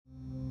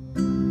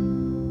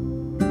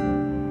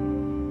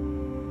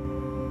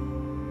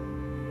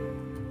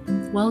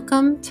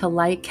Welcome to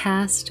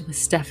Lightcast with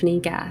Stephanie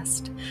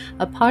Gast,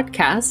 a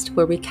podcast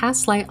where we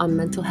cast light on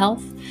mental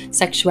health,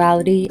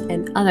 sexuality,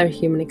 and other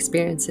human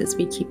experiences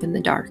we keep in the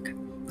dark.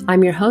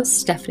 I'm your host,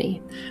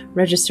 Stephanie,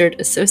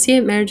 registered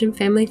associate marriage and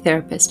family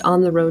therapist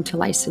on the road to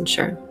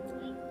licensure.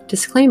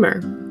 Disclaimer: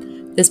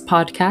 this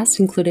podcast,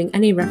 including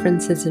any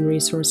references and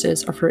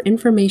resources, are for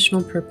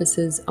informational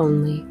purposes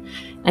only.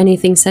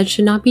 Anything said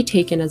should not be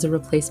taken as a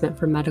replacement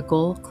for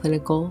medical,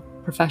 clinical,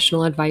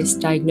 professional advice,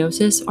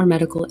 diagnosis, or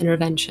medical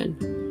intervention.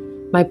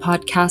 My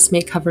podcast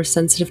may cover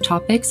sensitive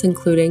topics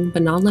including,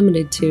 but not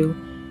limited to,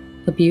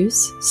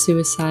 abuse,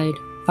 suicide,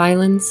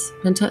 violence,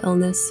 mental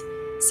illness,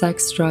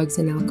 sex, drugs,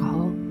 and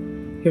alcohol.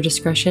 Your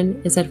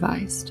discretion is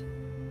advised.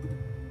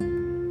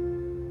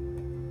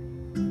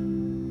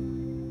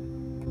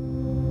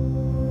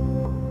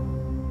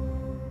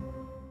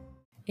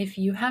 If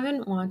you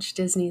haven't watched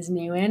Disney's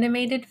new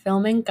animated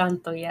film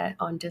Encanto yet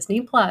on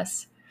Disney+,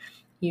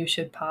 you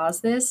should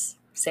pause this,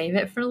 save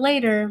it for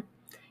later,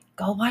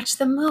 go watch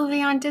the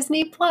movie on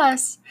Disney+,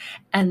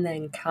 and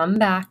then come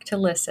back to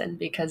listen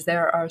because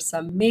there are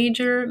some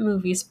major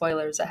movie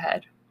spoilers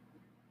ahead.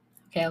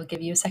 Okay, I'll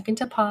give you a second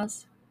to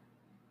pause.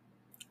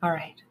 All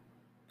right.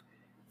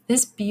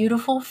 This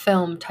beautiful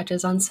film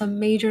touches on some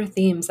major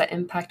themes that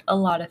impact a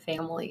lot of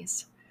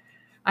families.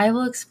 I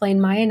will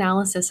explain my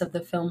analysis of the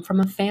film from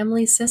a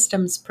family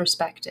systems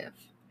perspective.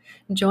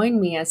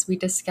 Join me as we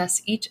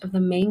discuss each of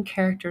the main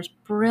characters'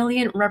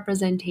 brilliant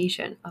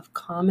representation of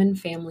common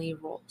family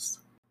roles.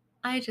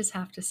 I just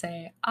have to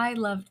say, I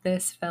loved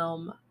this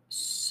film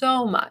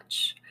so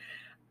much.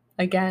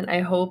 Again, I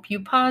hope you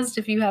paused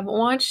if you haven't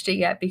watched it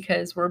yet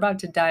because we're about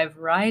to dive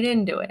right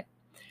into it.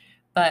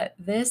 But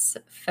this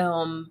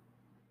film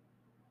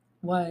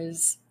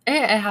was,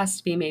 it has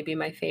to be maybe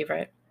my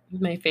favorite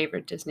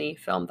Disney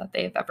film that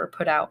they've ever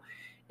put out.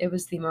 It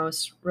was the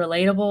most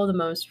relatable, the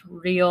most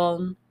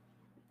real,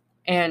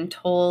 and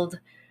told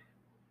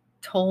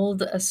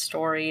a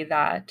story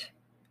that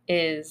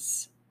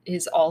is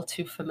all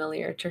too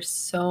familiar to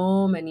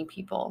so many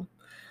people,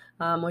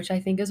 which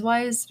I think is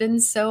why it's been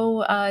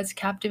so, it's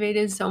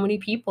captivated so many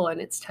people and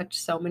it's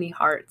touched so many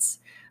hearts.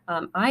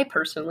 I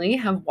personally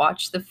have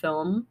watched the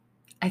film,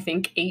 I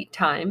think 8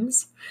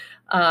 times,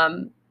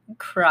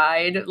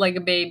 cried like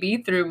a baby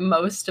through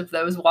most of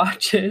those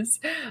watches.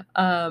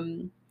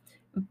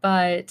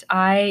 But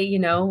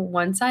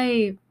once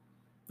I,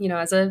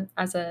 as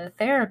a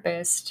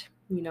therapist,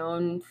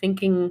 and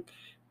thinking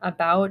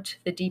about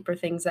the deeper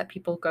things that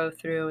people go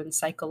through and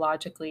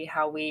psychologically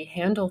how we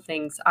handle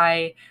things,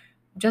 I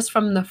just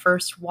from the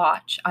first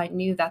watch, I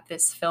knew that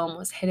this film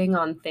was hitting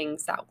on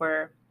things that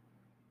were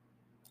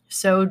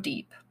so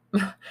deep.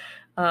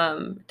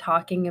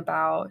 Talking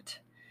about,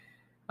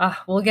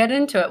 we'll get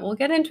into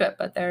it,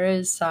 but there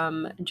is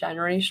some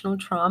generational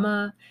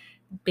trauma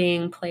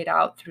being played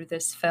out through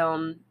this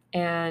film,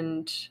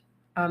 and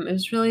it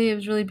was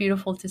really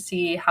beautiful to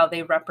see how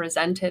they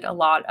represented a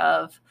lot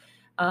of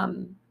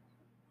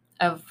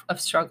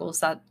struggles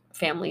that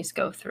families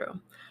go through.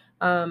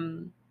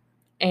 And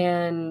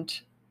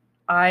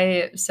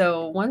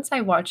so once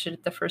I watched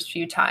it the first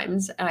few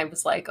times, I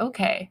was like,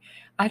 okay,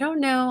 I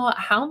don't know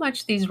how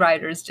much these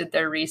writers did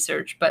their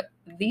research, but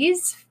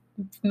these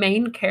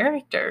main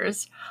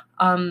characters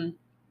are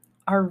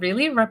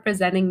really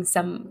representing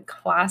some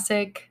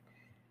classic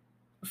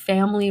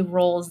family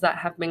roles that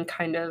have been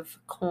kind of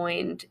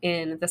coined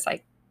in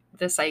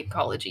the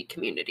psychology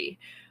community,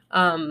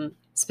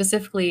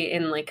 specifically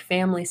in like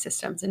family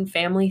systems and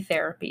family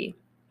therapy.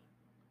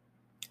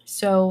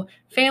 So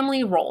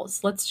family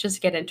roles, let's just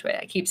get into it.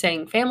 I keep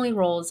saying family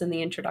roles in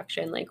the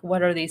introduction. Like,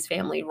 what are these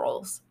family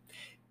roles?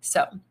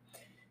 So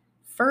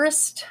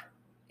first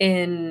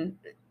in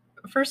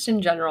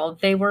general,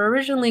 they were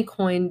originally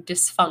coined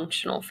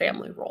dysfunctional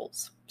family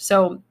roles.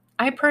 So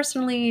I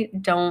personally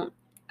don't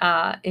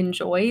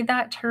enjoy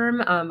that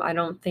term. I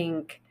don't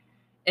think,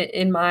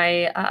 in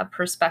my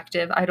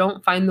perspective, I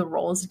don't find the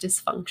roles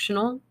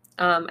dysfunctional.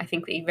 I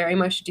think they very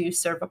much do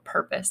serve a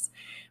purpose.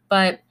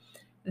 But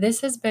this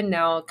has been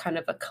now kind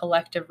of a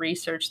collective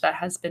research that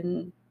has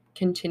been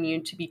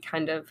continued to be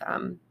kind of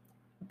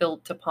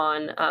built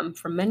upon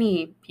from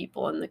many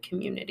people in the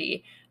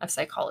community of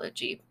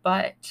psychology.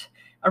 But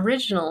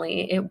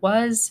originally, it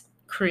was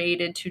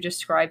created to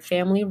describe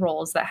family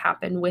roles that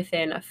happen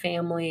within a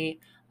family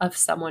of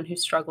someone who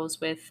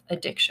struggles with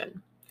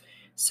addiction.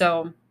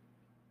 So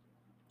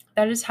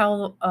that is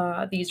how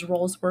these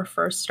roles were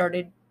first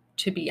started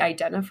to be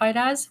identified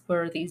as,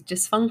 were these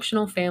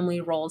dysfunctional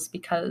family roles,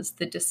 because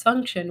the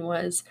dysfunction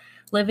was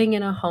living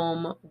in a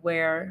home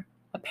where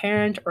a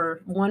parent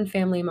or one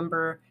family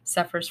member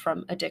suffers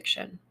from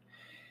addiction.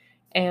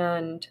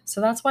 And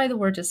so that's why the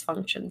word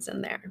dysfunction's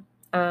in there.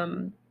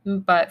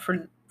 But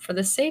for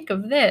the sake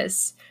of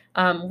this,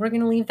 we're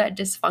going to leave that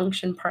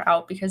dysfunction part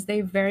out because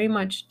they very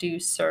much do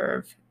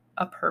serve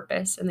a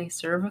purpose and they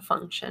serve a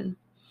function.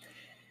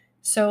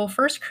 So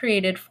first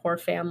created for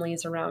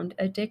families around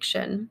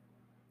addiction,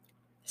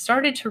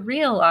 started to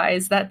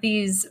realize that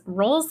these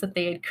roles that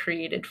they had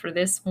created for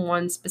this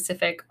one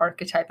specific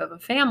archetype of a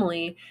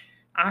family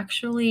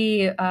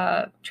actually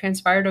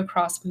transpired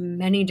across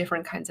many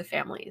different kinds of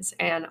families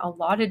and a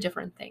lot of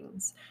different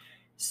things.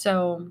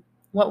 So,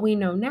 what we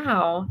know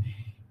now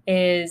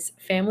is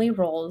family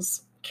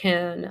roles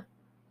can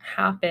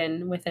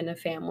happen within a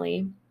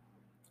family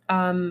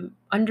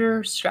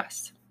under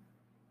stress.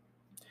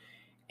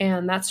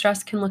 And that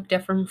stress can look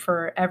different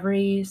for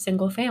every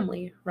single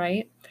family,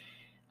 right?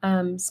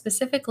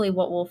 Specifically,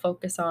 what we'll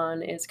focus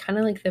on is kind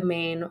of like the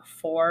main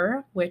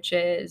four, which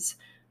is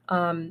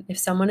if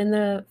someone in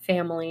the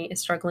family is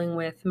struggling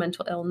with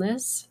mental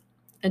illness,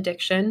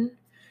 addiction,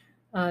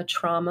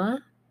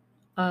 trauma,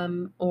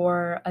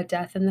 or a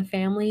death in the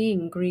family,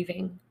 and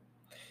grieving.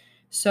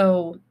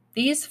 So,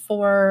 these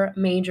four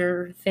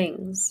major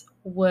things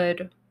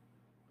would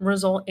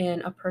result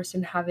in a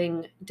person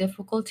having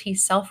difficulty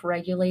self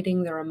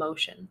regulating their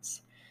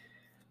emotions.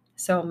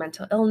 So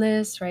mental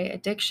illness, right?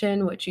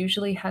 Addiction, which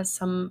usually has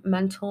some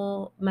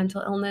mental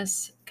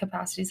illness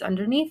capacities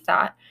underneath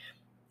that.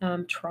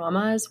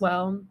 Trauma as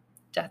well,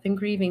 death and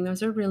grieving.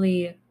 Those are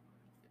really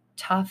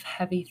tough,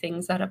 heavy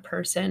things that a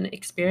person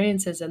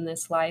experiences in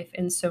this life.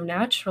 And so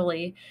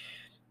naturally,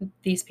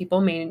 these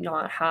people may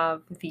not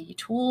have the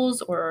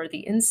tools or the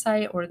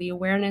insight or the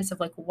awareness of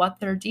like what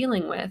they're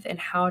dealing with and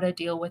how to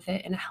deal with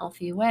it in a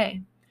healthy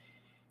way.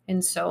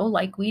 And so,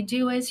 like we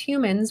do as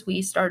humans,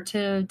 we start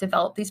to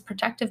develop these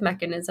protective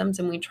mechanisms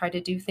and we try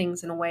to do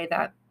things in a way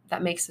that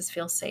makes us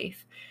feel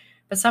safe.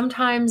 But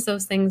sometimes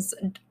those things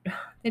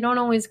they don't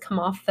always come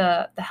off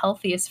the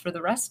healthiest for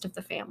the rest of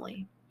the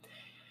family.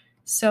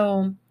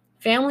 So,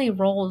 family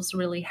roles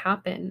really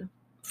happen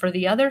for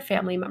the other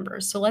family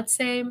members. So, let's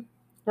say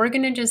we're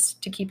going to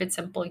just to keep it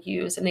simple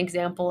use an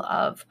example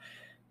of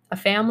a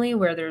family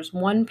where there's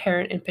one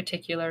parent in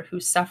particular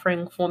who's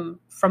suffering from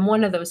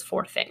one of those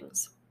four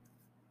things.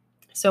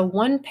 So,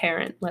 one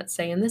parent, let's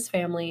say in this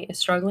family, is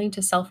struggling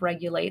to self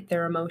regulate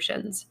their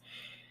emotions.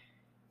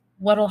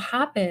 What'll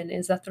happen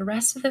is that the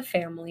rest of the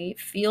family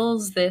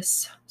feels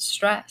this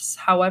stress,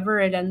 however,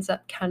 it ends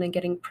up kind of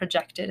getting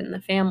projected in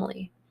the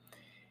family.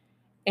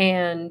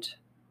 And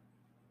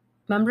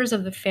members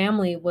of the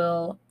family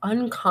will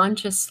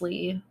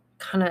unconsciously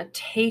kind of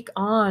take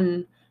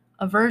on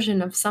a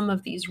version of some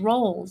of these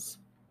roles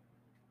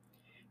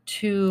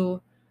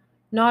to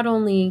not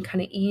only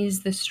kind of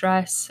ease the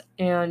stress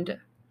and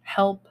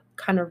help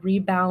kind of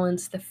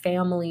rebalance the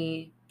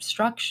family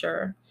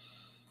structure,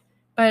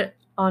 but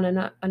on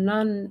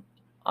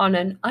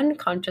an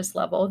unconscious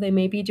level, they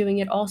may be doing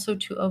it also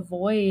to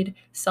avoid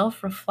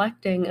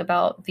self-reflecting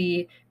about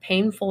the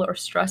painful or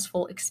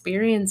stressful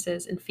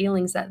experiences and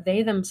feelings that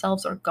they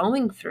themselves are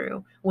going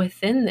through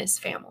within this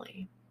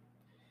family.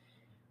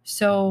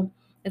 So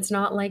it's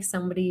not like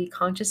somebody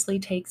consciously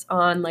takes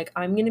on, like,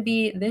 I'm going to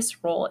be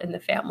this role in the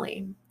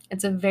family.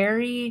 It's a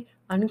very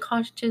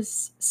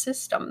unconscious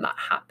system that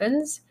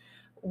happens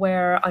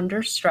where,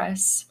 under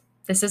stress,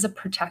 this is a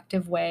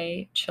protective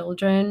way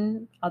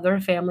children, other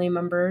family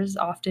members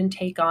often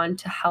take on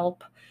to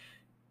help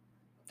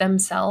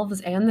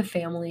themselves and the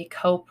family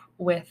cope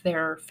with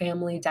their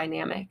family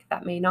dynamic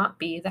that may not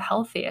be the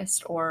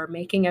healthiest or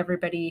making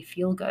everybody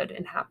feel good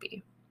and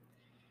happy.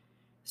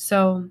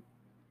 So,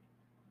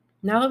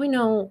 now that we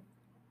know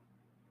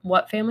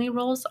what family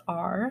roles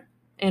are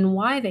and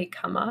why they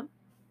come up,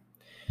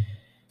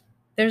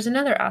 there's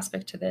another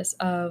aspect to this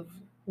of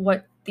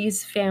what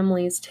these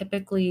families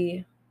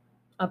typically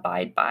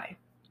abide by.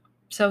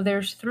 So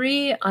there's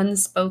three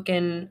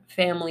unspoken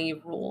family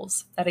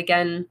rules that,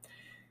 again,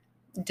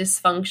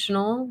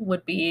 dysfunctional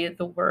would be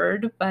the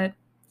word, but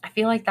I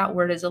feel like that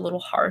word is a little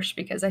harsh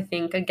because I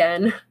think,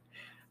 again,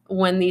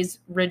 when these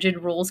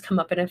rigid rules come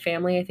up in a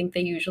family, I think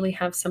they usually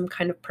have some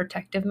kind of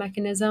protective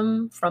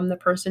mechanism from the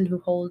person who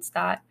holds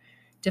that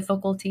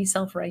difficulty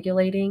self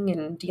regulating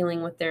and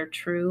dealing with their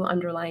true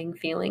underlying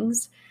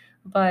feelings.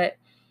 But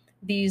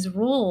these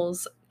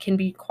rules can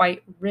be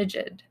quite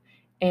rigid.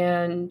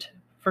 And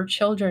for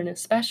children,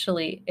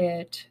 especially,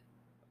 it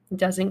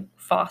doesn't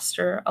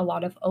foster a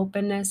lot of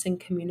openness and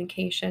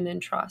communication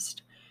and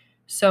trust.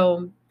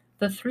 So,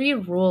 the three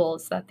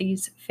rules that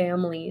these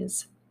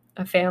families,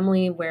 a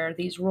family where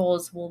these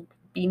roles will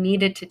be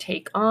needed to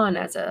take on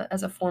as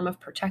a form of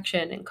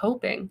protection and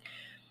coping,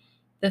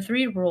 the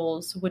three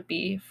rules would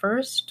be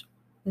first,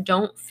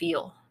 don't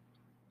feel.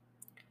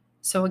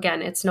 So,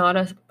 again, it's not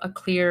a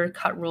clear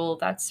cut rule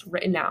that's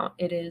written out,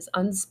 it is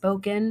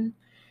unspoken.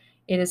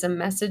 It is a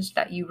message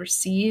that you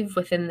receive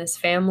within this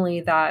family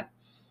that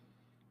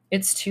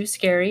it's too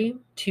scary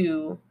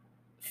to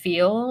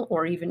feel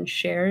or even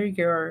share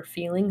your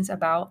feelings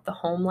about the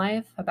home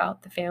life,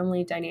 about the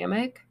family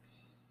dynamic.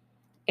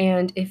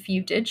 And if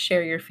you did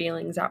share your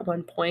feelings at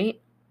one point,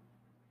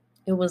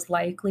 it was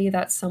likely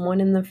that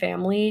someone in the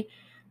family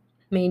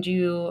made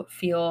you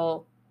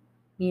feel,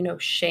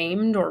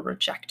 shamed or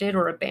rejected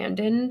or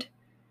abandoned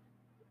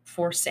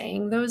for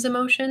saying those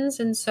emotions.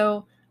 And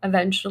so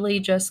eventually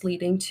just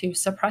leading to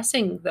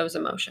suppressing those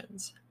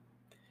emotions.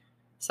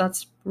 So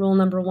that's rule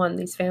number one.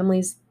 These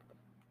families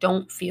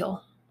don't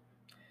feel.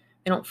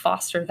 They don't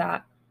foster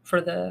that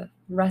for the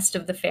rest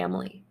of the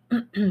family.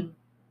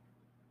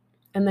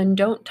 And then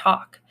don't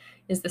talk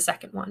is the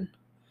second one.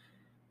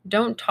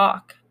 Don't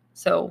talk.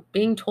 So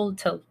being told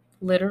to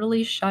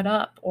literally shut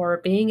up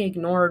or being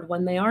ignored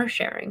when they are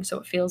sharing. So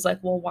it feels like,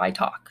 well, why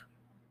talk?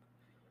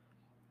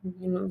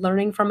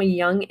 Learning from a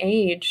young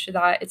age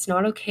that it's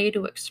not okay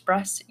to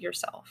express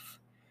yourself.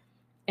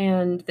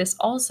 And this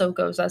also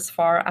goes as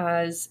far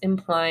as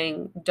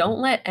implying don't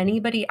let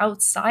anybody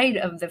outside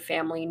of the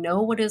family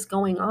know what is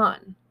going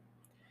on.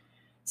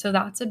 So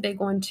that's a big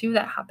one too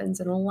that happens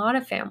in a lot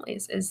of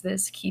families, is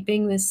this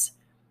keeping this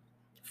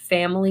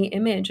family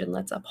image, and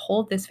let's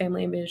uphold this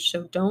family image.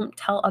 So don't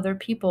tell other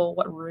people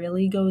what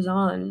really goes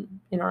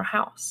on in our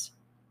house.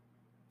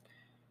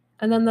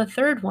 And then the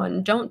third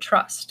one, don't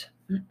trust.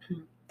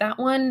 That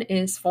one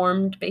is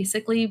formed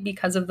basically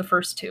because of the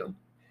first two.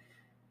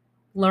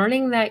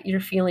 Learning that your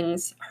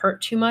feelings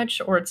hurt too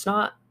much or it's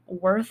not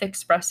worth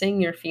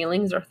expressing your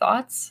feelings or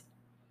thoughts.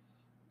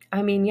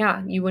 I mean,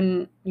 yeah, you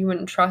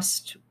wouldn't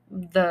trust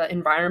the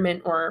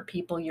environment or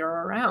people you're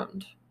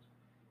around.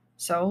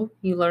 So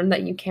you learn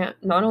that you can't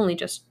not only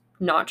just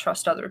not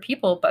trust other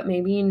people, but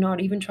maybe not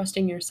even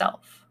trusting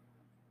yourself.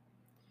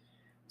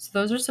 So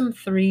those are some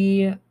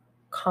three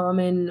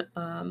common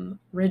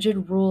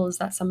rigid rules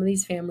that some of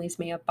these families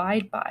may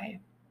abide by.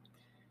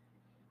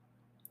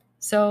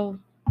 So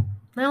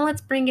now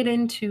let's bring it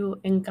into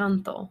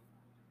Encanto.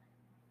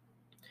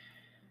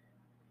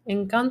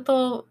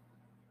 Encanto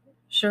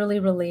surely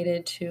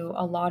related to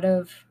a lot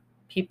of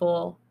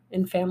people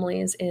and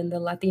families in the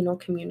Latino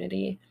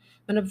community.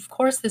 And of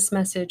course, this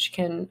message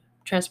can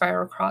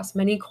transpire across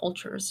many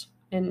cultures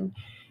and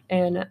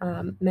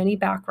many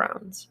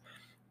backgrounds.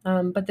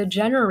 But the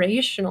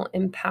generational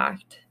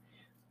impact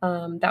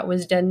that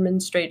was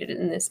demonstrated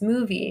in this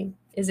movie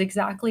is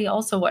exactly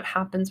also what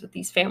happens with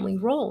these family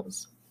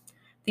roles.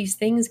 These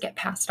things get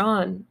passed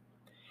on.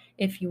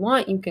 If you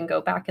want, you can go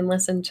back and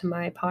listen to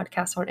my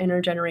podcast on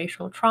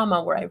intergenerational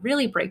trauma, where I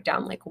really break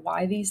down like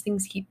why these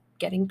things keep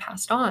getting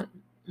passed on.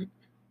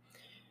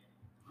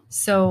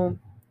 So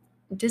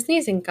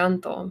Disney's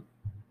Encanto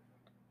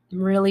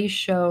really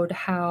showed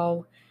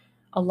how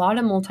a lot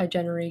of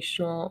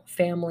multi-generational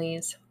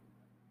families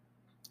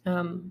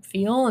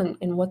feel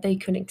and what they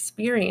can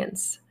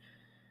experience.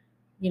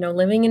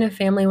 Living in a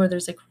family where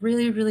there's like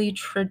really, really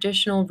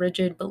traditional,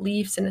 rigid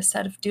beliefs and a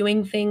set of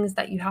doing things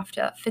that you have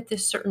to fit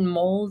this certain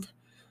mold.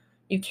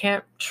 You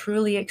can't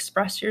truly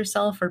express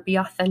yourself or be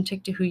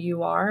authentic to who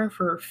you are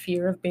for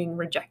fear of being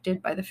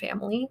rejected by the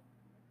family.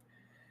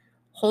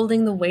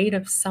 Holding the weight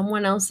of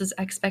someone else's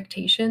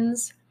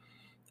expectations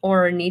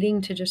or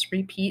needing to just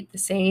repeat the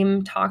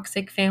same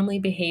toxic family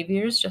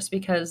behaviors just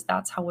because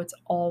that's how it's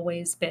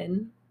always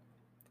been.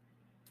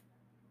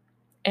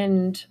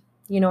 And,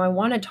 I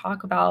want to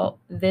talk about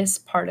this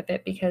part of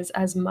it because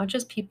as much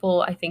as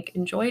people, I think,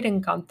 enjoyed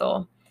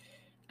Encanto,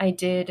 I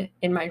did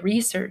in my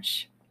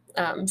research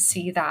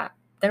see that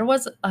there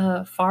was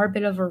a far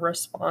bit of a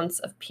response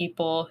of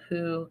people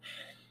who,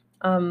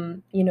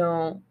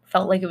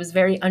 felt like it was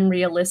very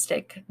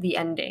unrealistic, the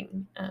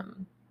ending.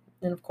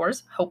 And of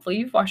course, hopefully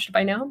you've watched it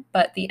by now,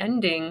 but the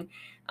ending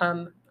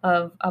of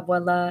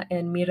Abuela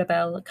and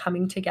Mirabel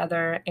coming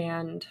together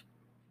and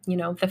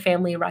the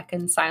family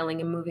reconciling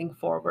and moving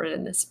forward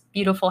in this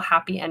beautiful,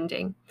 happy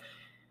ending.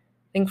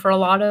 I think for a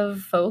lot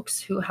of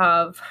folks who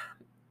have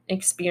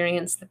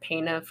experienced the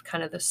pain of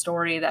kind of the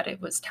story that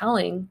it was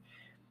telling,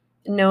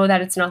 know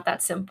that it's not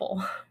that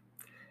simple.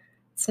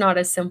 It's not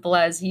as simple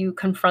as you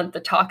confront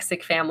the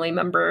toxic family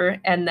member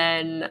and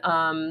then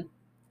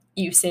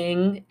you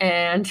sing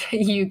and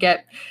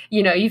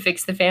you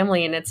fix the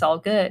family and it's all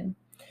good.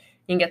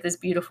 You get this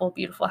beautiful,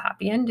 beautiful,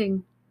 happy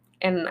ending.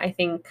 And I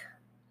think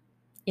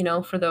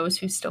for those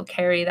who still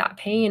carry that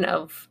pain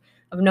of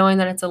knowing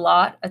that it's a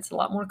lot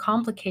more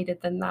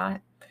complicated than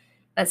that.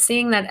 That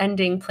seeing that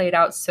ending played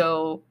out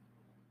so,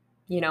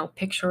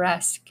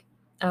 picturesque,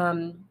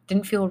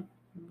 didn't feel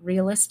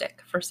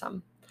realistic for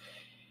some.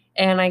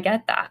 And I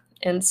get that.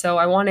 And so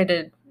I wanted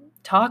to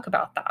talk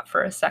about that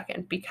for a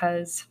second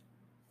because,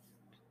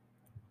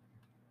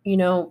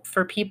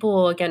 for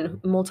people,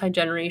 again,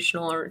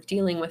 multi-generational or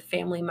dealing with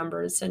family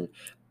members and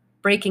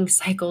breaking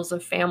cycles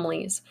of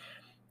families,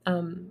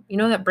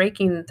 that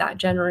breaking that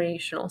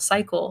generational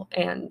cycle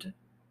and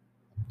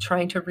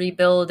trying to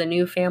rebuild a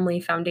new family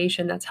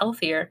foundation that's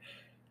healthier,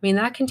 I mean,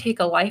 that can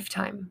take a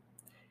lifetime.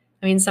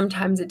 I mean,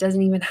 sometimes it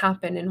doesn't even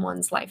happen in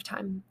one's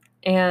lifetime.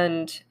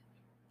 And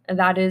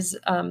that is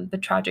the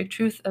tragic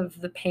truth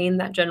of the pain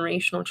that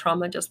generational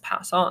trauma just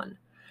pass on.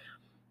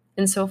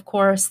 And so, of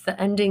course, the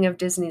ending of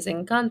Disney's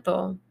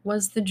Encanto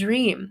was the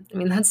dream. I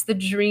mean, that's the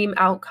dream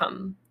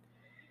outcome.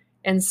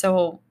 And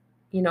so,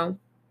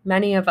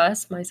 many of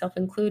us, myself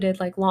included,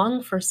 like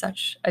long for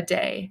such a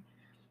day,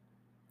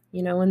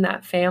 in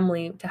that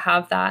family to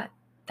have that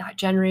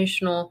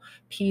generational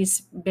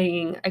piece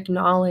being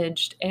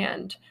acknowledged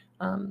and,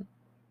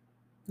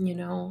 you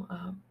know,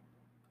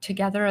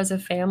 together as a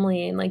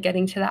family and like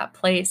getting to that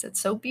place.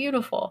 It's so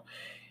beautiful.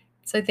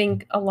 So I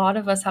think a lot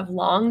of us have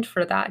longed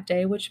for that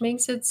day, which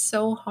makes it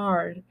so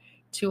hard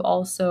to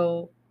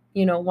also,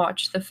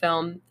 watch the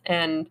film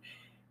and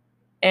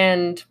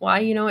and why,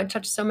 it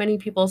touched so many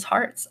people's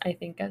hearts, I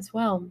think, as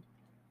well,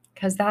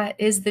 because that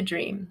is the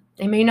dream.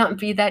 It may not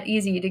be that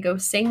easy to go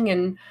sing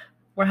and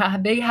we're a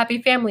big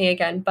happy family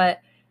again,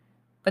 but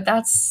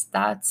that's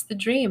the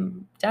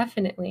dream,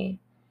 definitely.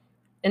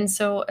 And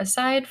so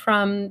aside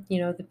from,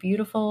 the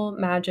beautiful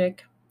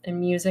magic and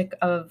music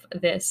of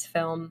this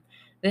film,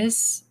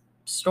 this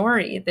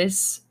story,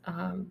 this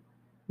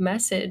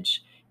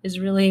message is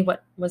really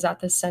what was at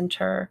the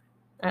center,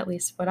 at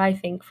least what I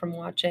think from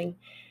watching,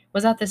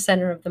 was at the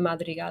center of the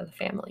Madrigal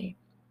family.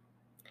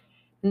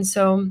 And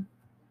so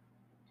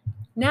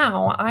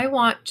now I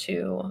want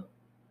to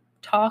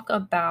talk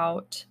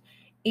about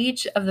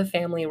each of the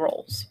family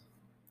roles.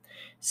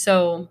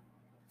 So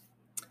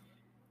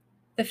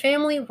the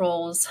family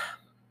roles,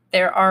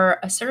 there are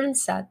a certain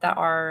set that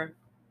are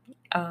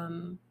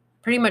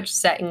pretty much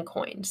set in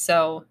coin.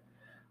 So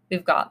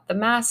we've got the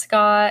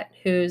mascot,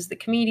 who's the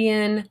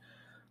comedian.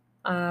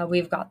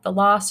 We've got the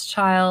lost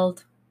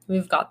child.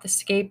 We've got the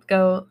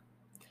scapegoat.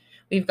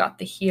 We've got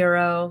the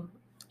hero.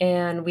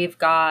 And we've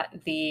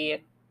got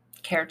the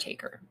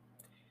caretaker. I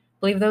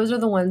believe those are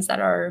the ones that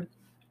are,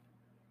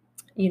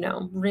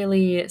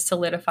 really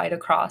solidified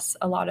across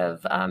a lot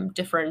of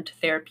different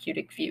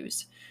therapeutic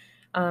views.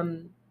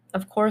 Um,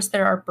 of course,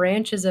 there are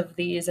branches of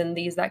these and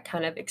these that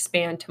kind of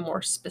expand to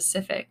more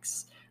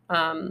specifics,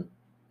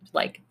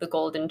 like the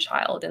golden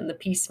child and the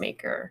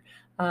peacemaker.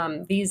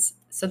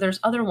 So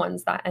there's other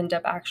ones that end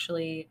up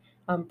actually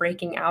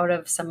breaking out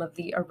of some of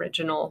the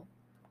original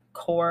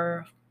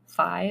core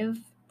 5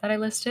 that I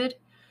listed.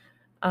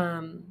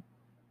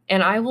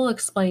 And I will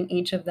explain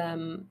each of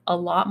them a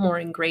lot more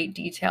in great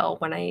detail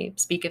when I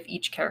speak of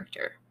each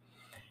character.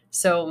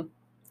 So,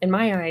 in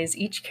my eyes,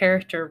 each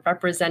character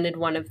represented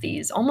one of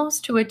these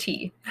almost to a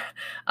T.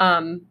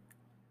 Um,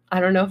 I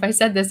don't know if I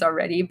said this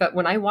already, but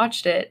when I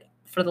watched it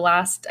for the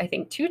last, I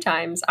think, 2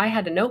 times, I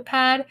had a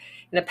notepad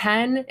and a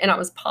pen, and I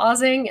was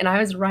pausing and I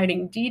was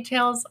writing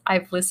details.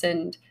 I've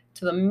listened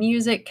to the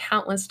music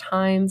countless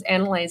times,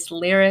 analyzed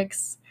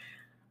lyrics.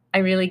 I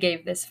really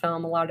gave this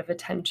film a lot of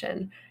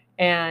attention.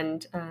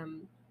 And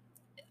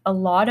a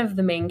lot of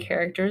the main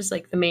characters,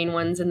 like the main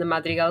ones in the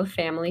Madrigal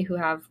family who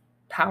have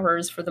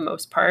powers for the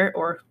most part,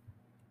 or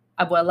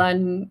Abuela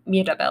and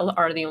Mirabel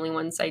are the only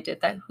ones I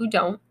did that who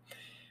don't.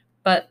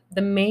 But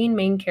the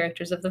main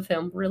characters of the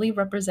film really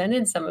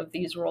represented some of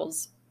these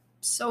roles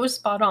so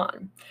spot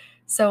on.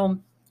 So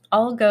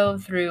I'll go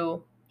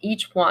through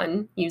each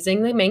one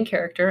using the main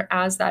character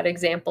as that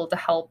example to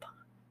help,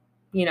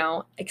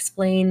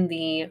 explain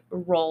the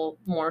role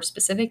more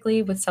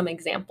specifically with some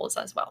examples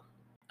as well.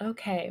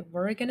 Okay,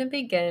 we're going to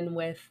begin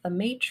with the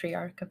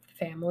matriarch of the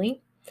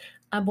family,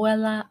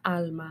 Abuela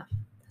Alma.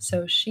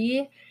 So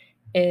she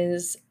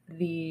is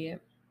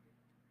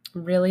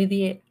really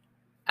the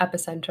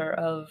epicenter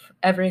of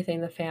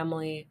everything the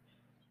family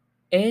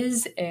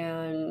is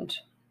and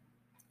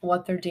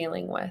what they're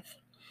dealing with.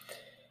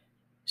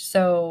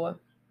 So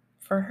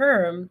for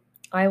her,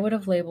 I would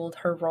have labeled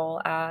her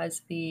role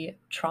as the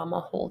trauma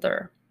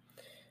holder.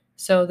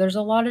 So there's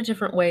a lot of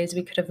different ways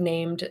we could have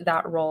named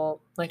that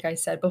role, like I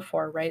said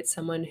before, right?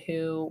 Someone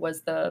who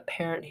was the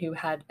parent who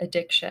had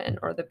addiction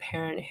or the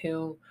parent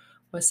who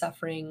was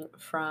suffering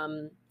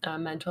from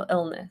mental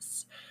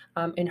illness.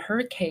 In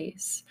her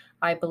case,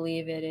 I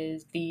believe it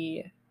is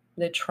the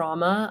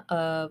trauma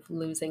of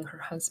losing her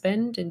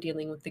husband and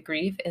dealing with the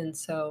grief. And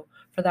so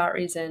for that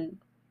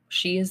reason,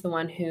 she is the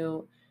one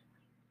who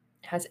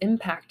has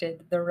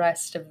impacted the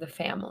rest of the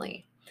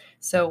family.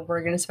 So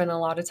we're going to spend a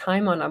lot of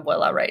time on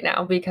Abuela right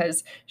now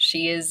because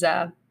she is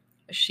the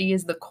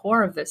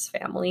core of this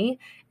family,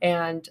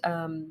 and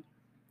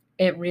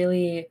it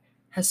really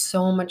has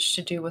so much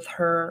to do with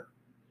her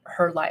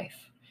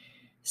life.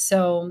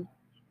 So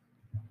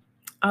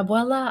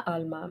Abuela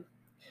Alma,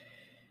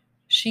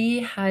 she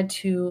had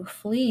to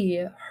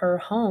flee her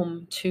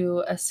home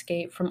to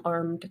escape from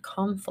armed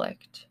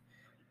conflict.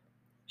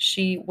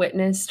 She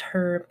witnessed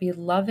her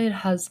beloved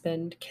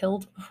husband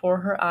killed before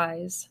her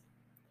eyes.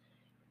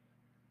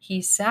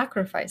 He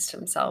sacrificed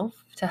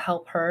himself to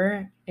help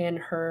her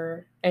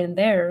and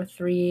their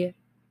 3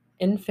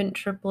 infant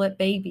triplet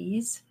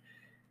babies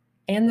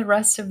and the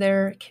rest of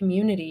their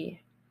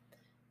community.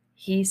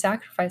 He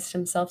sacrificed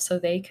himself so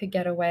they could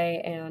get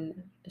away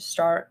and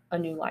start a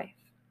new life.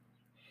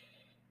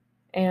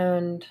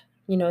 And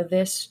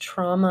this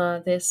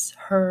trauma, this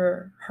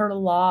her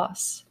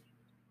loss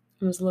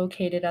was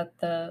located at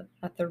the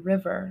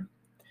river.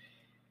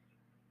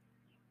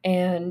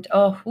 And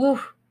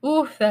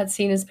that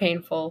scene is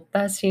painful.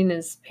 That scene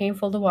is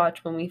painful to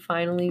watch when we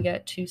finally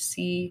get to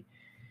see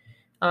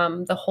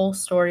the whole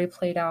story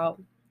played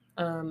out.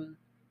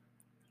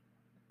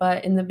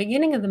 But in the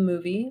beginning of the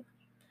movie,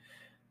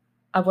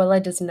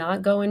 Abuela does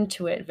not go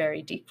into it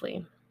very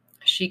deeply.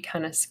 She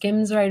kind of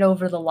skims right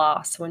over the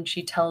loss when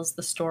she tells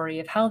the story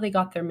of how they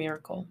got their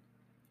miracle.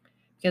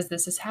 Because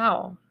this is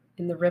how,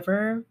 in the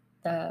river,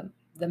 the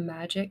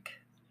magic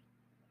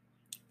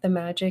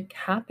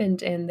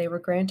happened and they were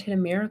granted a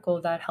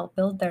miracle that helped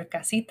build their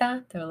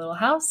casita, their little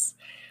house,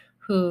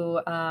 who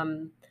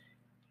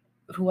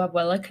who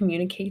Abuela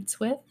communicates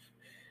with.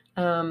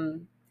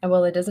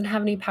 Abuela doesn't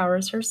have any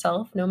powers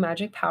herself, no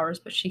magic powers,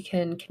 but she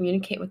can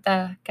communicate with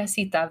the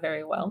casita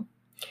very well.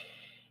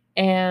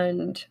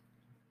 And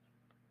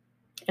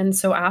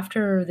so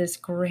after this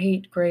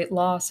great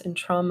loss and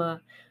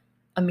trauma,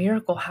 a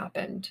miracle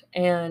happened,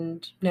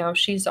 and now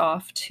she's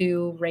off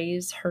to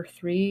raise her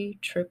 3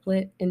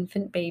 triplet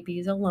infant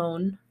babies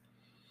alone,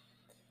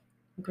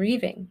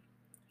 grieving.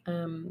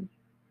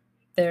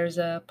 There's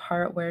a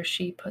part where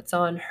she puts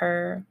on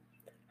her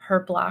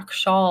black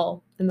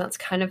shawl, and that's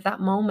kind of that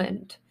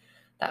moment.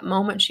 That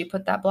moment she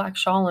put that black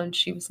shawl on,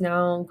 she was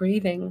now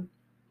grieving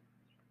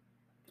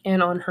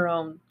and on her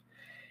own.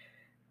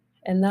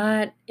 And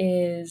that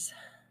is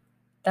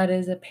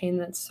a pain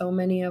that so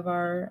many of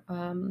our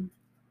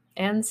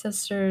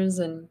ancestors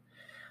and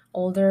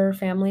older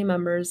family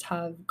members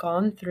have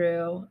gone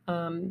through.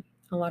 A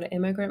lot of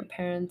immigrant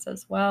parents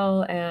as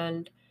well,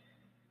 and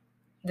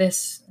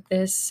this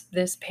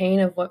pain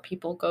of what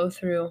people go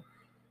through,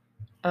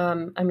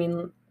 I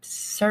mean,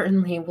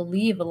 certainly will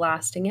leave a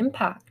lasting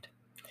impact.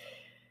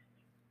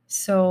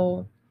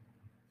 So,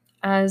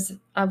 as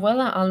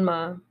Abuela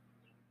Alma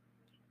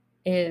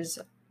is,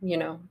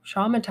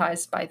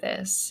 traumatized by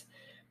this,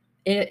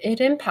 it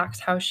impacts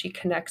how she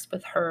connects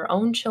with her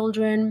own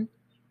children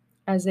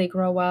as they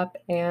grow up,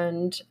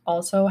 and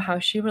also how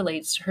she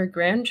relates to her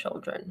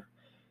grandchildren.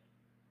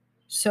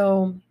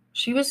 So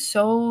she was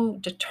so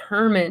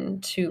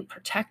determined to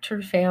protect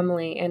her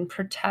family and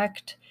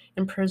protect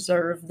and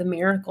preserve the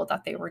miracle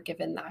that they were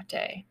given that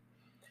day.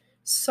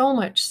 So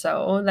much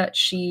so that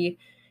she,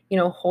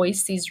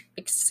 hoists these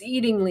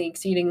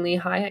exceedingly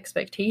high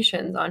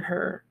expectations on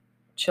her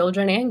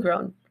children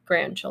and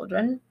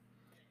grandchildren,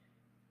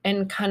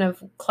 and kind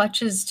of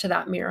clutches to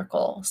that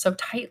miracle so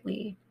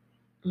tightly.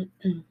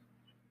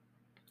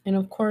 And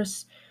of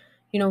course,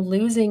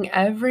 losing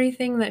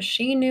everything that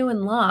she knew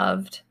and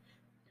loved,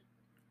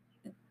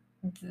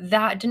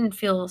 that didn't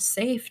feel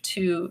safe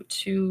to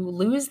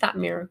lose that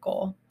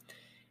miracle,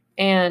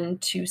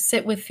 and to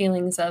sit with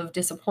feelings of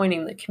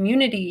disappointing the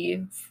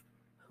community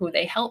who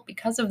they helped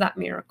because of that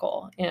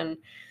miracle. And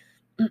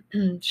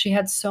she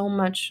had so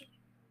much,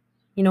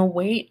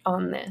 weight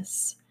on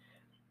this,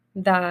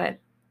 that,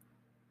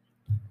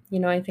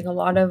 I think a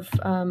lot of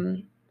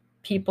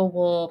people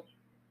will,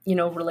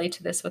 relate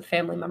to this with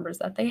family members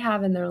that they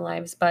have in their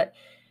lives. But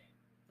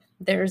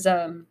there's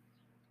a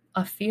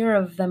fear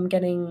of them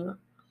getting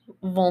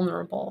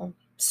vulnerable.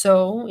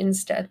 So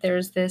instead,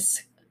 there's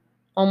this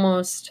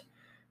almost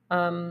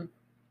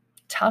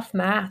tough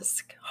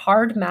mask,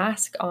 hard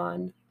mask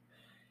on.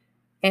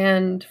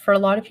 And for a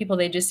lot of people,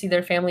 they just see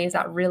their family as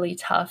that really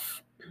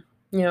tough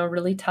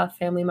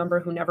family member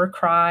who never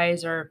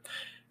cries or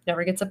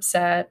never gets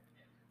upset,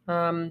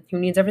 who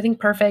needs everything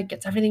perfect,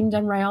 gets everything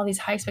done right, all these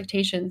high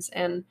expectations.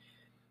 And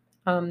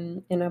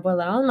in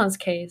Abuela Alma's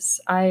case,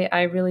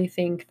 I really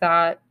think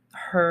that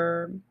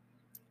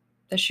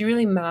she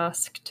really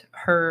masked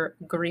her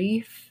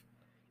grief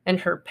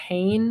and her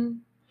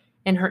pain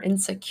and her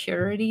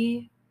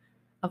insecurity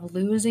of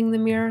losing the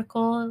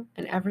miracle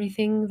and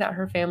everything that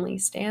her family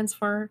stands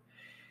for.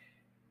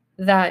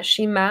 That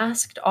she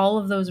masked all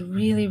of those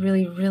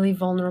really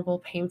vulnerable,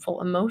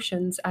 painful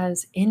emotions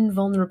as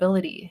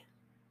invulnerability,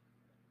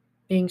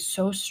 being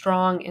so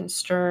strong and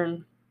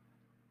stern.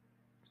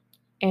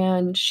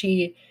 And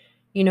she,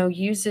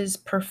 uses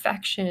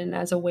perfection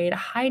as a way to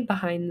hide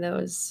behind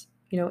those,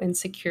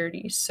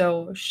 insecurities.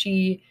 So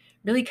she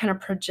really kind of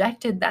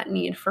projected that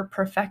need for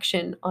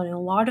perfection on a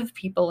lot of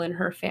people in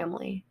her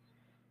family.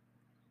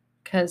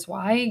 Because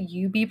why?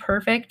 You be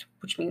perfect,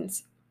 which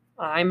means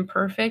I'm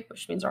perfect,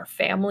 which means our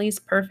family's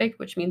perfect,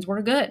 which means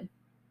we're good.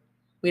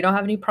 We don't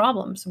have any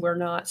problems. We're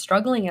not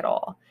struggling at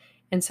all.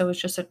 And so it's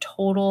just a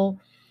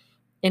total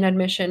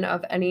inadmission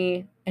of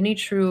any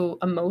true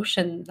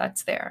emotion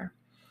that's there.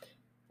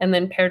 And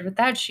then paired with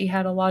that, she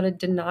had a lot of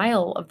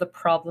denial of the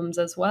problems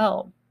as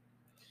well.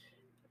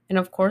 And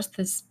of course,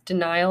 this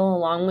denial,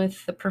 along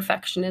with the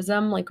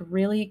perfectionism, like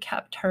really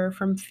kept her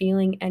from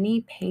feeling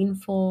any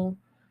painful,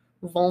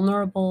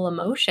 vulnerable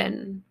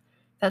emotion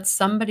that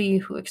somebody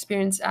who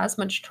experienced as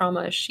much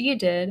trauma as she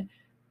did,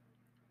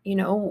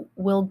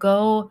 will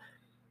go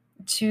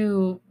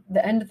to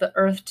the end of the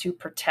earth to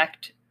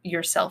protect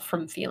yourself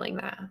from feeling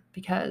that.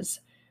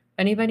 Because if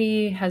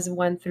anybody has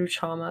went through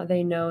trauma,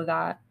 they know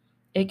that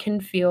it can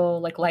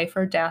feel like life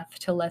or death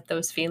to let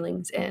those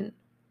feelings in.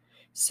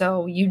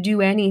 So you do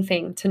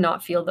anything to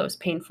not feel those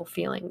painful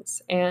feelings.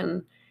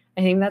 And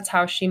I think that's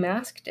how she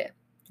masked it,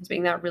 as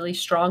being that really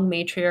strong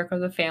matriarch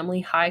of the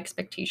family, high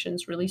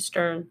expectations, really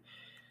stern.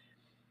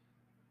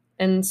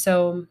 And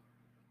so,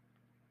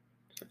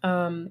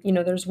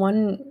 there's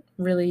one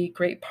really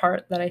great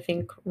part that I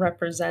think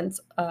represents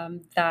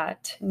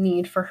that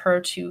need for her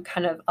to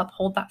kind of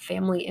uphold that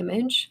family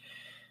image,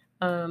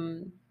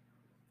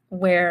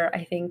 where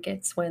I think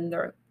it's when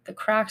the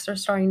cracks are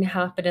starting to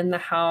happen in the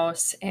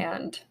house,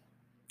 and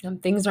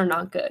things are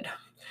not good.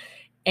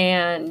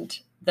 And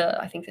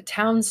I think the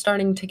town's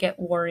starting to get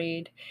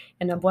worried,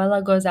 and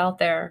Abuela goes out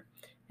there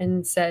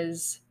and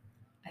says,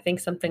 I think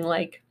something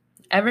like,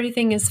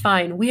 Everything is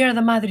fine. We are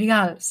the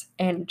Madrigals.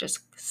 And just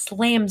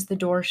slams the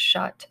door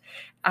shut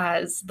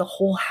as the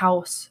whole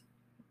house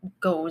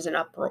goes in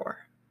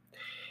uproar.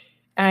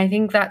 And I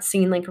think that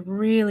scene like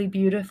really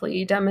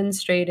beautifully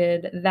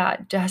demonstrated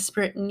that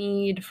desperate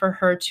need for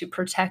her to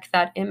protect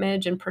that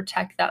image and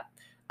protect that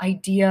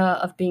idea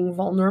of being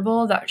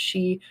vulnerable, that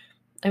she,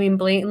 I mean,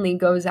 blatantly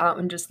goes out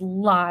and just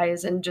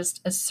lies and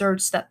just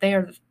asserts that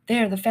they're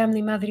the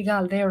family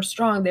Madrigal, they are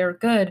strong, they are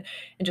good,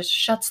 and just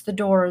shuts the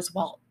doors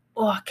while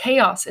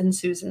chaos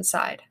ensues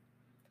inside.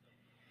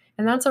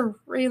 And that's a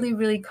really,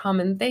 really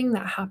common thing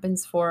that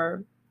happens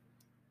for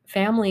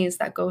families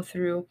that go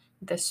through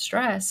this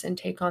stress and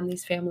take on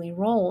these family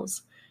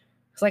roles.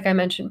 Because, like I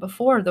mentioned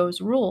before, those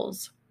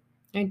rules,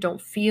 right?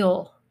 Don't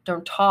feel,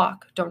 don't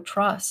talk, don't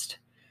trust.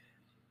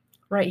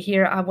 Right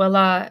here,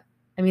 Abuela,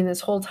 I mean,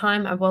 this whole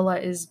time,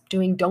 Abuela is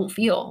doing don't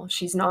feel.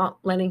 She's not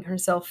letting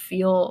herself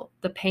feel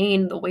the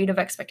pain, the weight of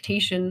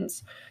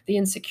expectations, the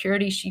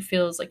insecurity she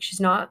feels. Like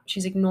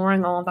she's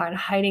ignoring all of that and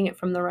hiding it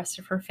from the rest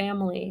of her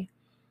family.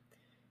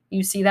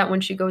 You see that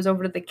when she goes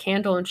over to the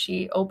candle and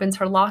she opens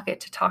her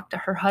locket to talk to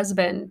her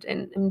husband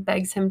and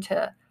begs him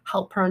to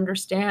help her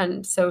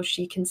understand so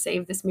she can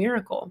save this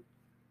miracle.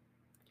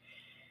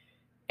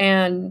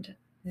 And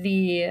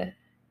the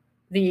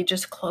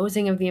just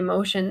closing of the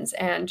emotions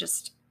and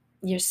just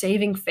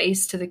saving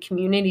face to the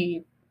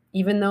community,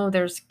 even though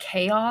there's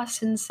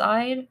chaos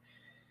inside.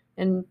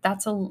 And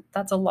that's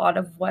a lot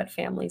of what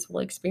families will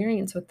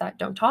experience with that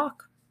don't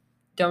talk,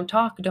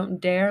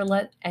 don't dare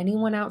let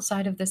anyone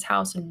outside of this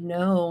house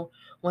know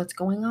what's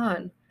going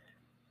on.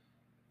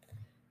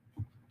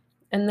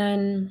 And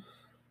then,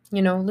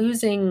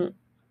 losing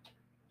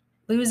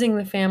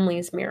the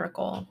family's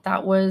miracle,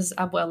 that was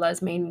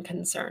Abuela's main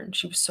concern.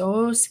 She was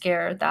so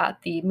scared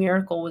that the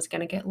miracle was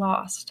going to get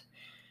lost.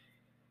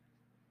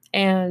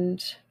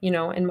 And,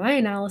 in my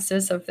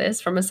analysis of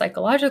this from a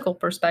psychological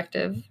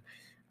perspective,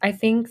 I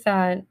think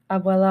that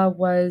Abuela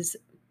was,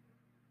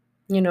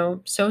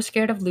 so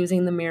scared of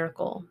losing the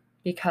miracle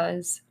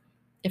because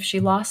if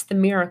she lost the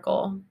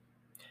miracle,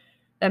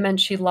 that meant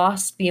she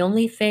lost the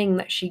only thing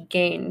that she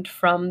gained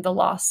from the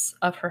loss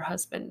of her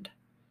husband.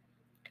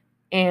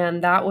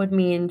 And that would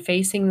mean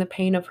facing the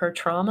pain of her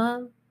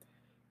trauma,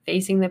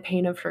 facing the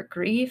pain of her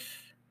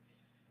grief,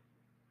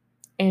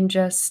 and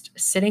just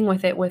sitting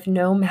with it with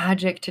no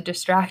magic to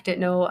distract it,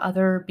 no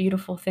other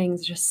beautiful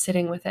things, just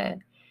sitting with it.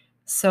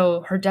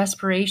 So her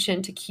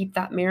desperation to keep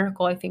that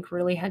miracle, I think,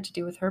 really had to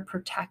do with her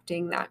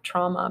protecting that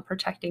trauma,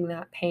 protecting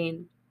that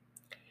pain.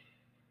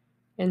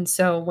 And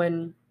so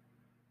when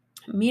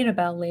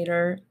Mirabel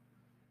later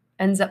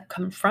ends up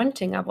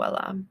confronting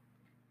Abuela,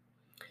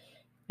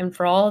 and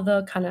for all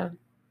the kind of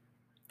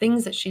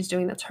things that she's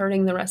doing that's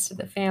hurting the rest of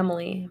the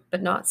family,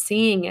 but not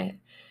seeing it,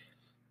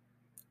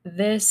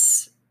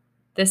 this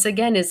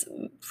again is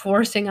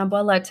forcing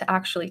Abuela to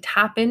actually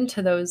tap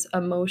into those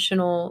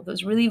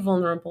really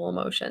vulnerable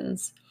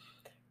emotions.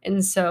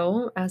 And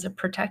so, as a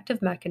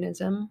protective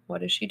mechanism,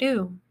 what does she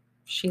do?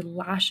 She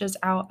lashes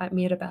out at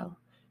Mirabel.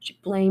 She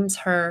blames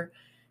her.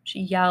 She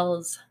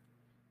yells.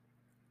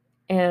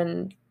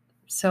 And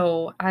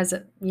so,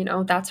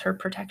 that's her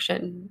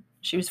protection.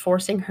 She was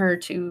forcing her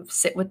to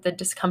sit with the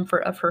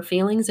discomfort of her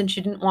feelings, and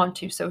she didn't want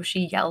to, so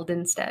she yelled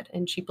instead,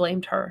 and she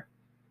blamed her.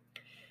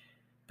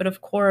 But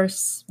of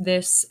course,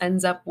 this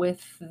ends up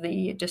with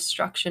the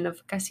destruction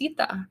of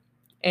Casita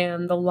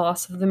and the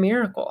loss of the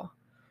miracle.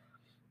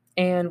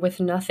 And with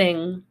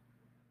nothing,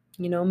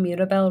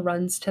 Mirabel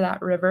runs to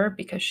that river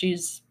because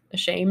she's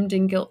ashamed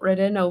and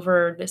guilt-ridden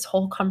over this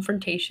whole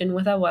confrontation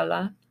with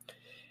Abuela.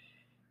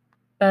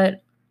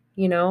 But,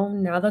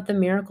 now that the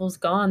miracle's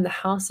gone, the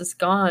house is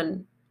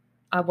gone,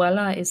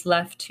 Abuela is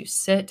left to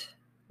sit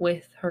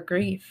with her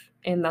grief,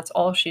 and that's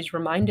all she's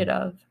reminded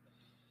of.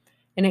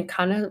 And it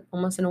kind of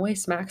almost in a way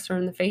smacks her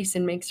in the face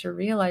and makes her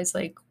realize,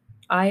 like,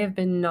 I have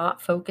been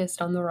not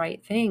focused on the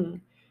right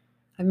thing.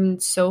 I've been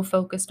so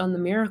focused on the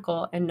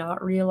miracle and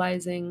not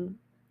realizing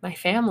my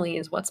family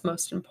is what's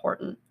most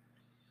important.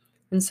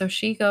 And so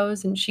she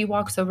goes and she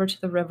walks over to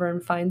the river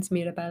and finds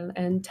Mirabel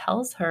and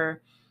tells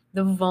her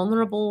the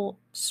vulnerable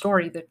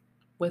story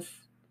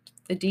with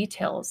the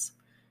details.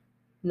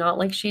 Not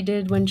like she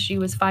did when she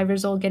was 5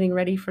 years old getting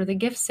ready for the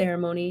gift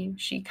ceremony.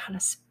 She kind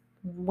of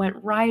went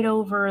right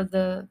over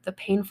the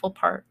painful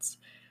parts.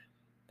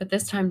 But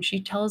this time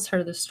she tells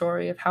her the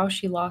story of how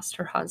she lost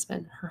her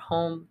husband, her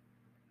home,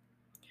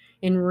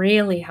 and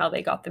really how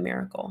they got the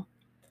miracle.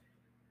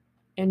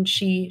 And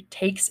she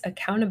takes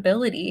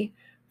accountability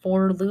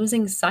for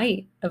losing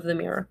sight of the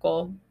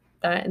miracle,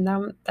 that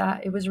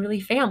it was really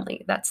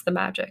family. That's the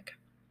magic.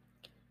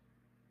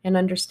 And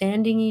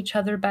understanding each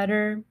other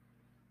better,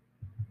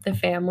 the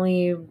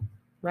family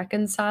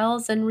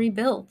reconciles and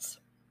rebuilds.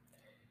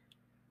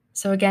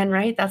 So again,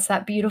 right, that's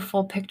that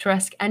beautiful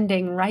picturesque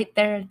ending right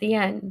there at the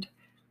end.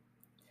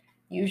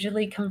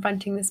 Usually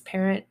confronting this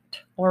parent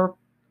or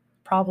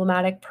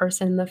problematic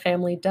person in the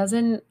family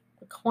doesn't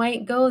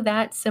quite go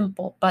that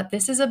simple, but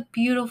this is a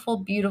beautiful,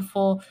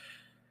 beautiful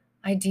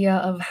idea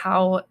of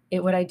how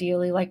it would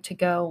ideally like to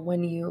go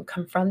when you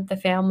confront the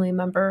family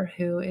member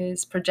who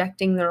is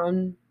projecting their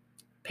own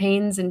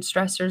pains and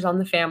stressors on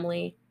the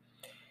family,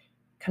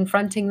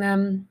 confronting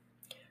them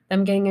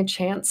getting a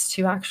chance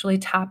to actually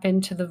tap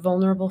into the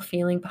vulnerable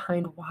feeling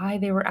behind why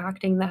they were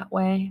acting that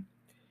way,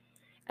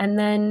 and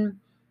then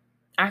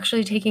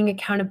actually taking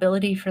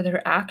accountability for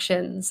their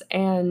actions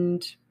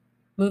and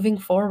moving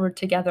forward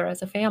together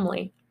as a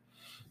family.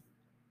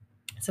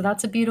 So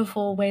that's a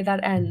beautiful way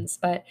that ends,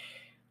 but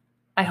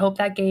I hope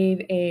that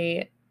gave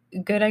a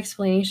good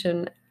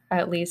explanation,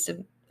 at least,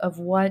 of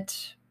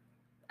what,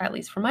 at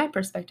least from my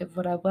perspective,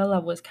 what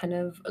Abuela was kind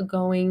of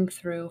going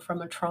through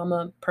from a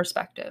trauma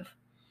perspective.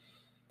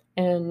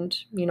 And,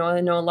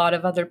 I know a lot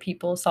of other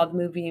people saw the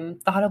movie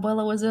and thought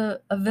Abuela was a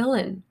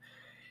villain.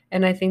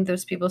 And I think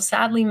those people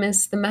sadly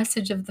miss the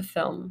message of the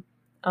film.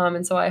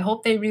 And so I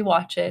hope they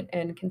rewatch it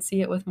and can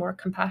see it with more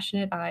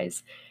compassionate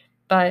eyes.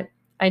 But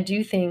I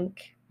do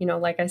think,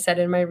 like I said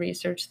in my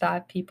research,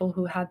 that people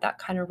who had that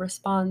kind of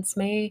response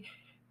may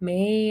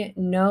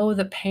know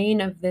the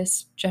pain of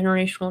this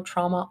generational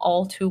trauma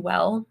all too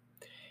well.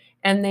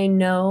 And they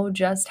know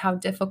just how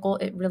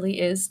difficult it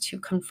really is to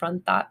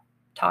confront that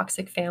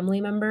toxic family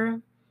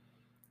member.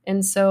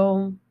 And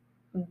so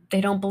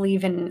they don't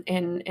believe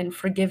in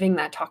forgiving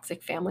that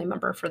toxic family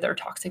member for their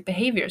toxic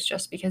behaviors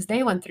just because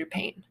they went through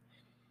pain.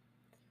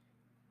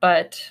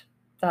 But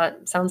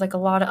that sounds like a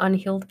lot of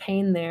unhealed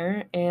pain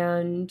there,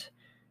 and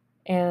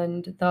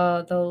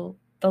the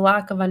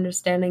lack of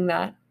understanding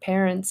that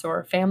parents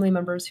or family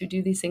members who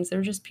do these things,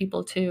 they're just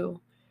people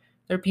too.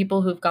 They're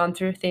people who've gone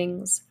through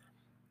things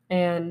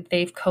and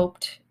they've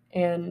coped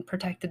and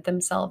protected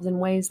themselves in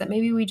ways that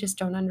maybe we just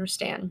don't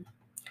understand.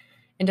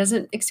 It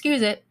doesn't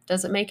excuse it,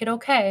 doesn't make it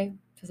okay,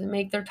 doesn't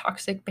make their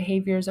toxic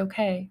behaviors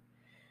okay.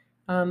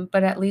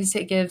 But at least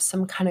it gives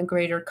some kind of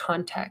greater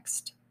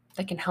context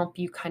that can help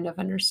you kind of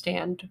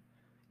understand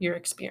your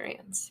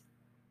experience.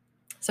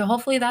 So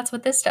hopefully that's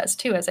what this does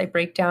too, as I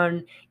break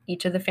down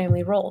each of the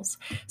family roles.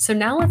 So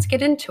now let's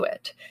get into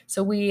it.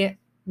 So we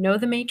know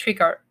the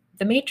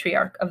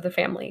matriarch of the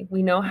family.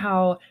 We know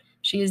how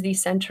she is the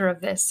center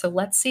of this. So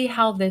let's see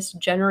how this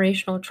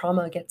generational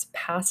trauma gets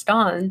passed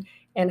on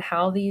and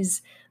how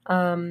these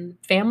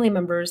family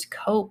members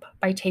cope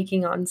by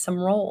taking on some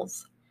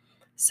roles.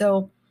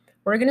 So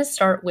we're going to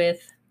start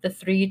with the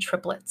three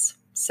triplets.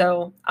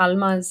 So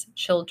Alma's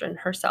children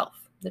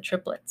herself, the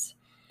triplets,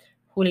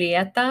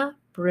 Julieta,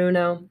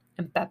 Bruno,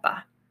 and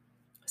Pepa.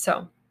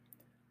 So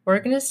we're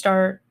going to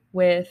start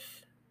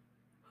with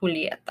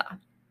Julieta.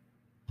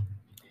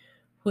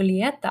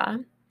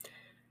 Julieta,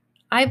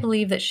 I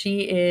believe that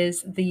she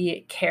is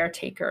the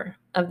caretaker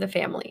of the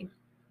family.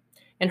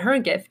 And her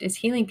gift is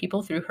healing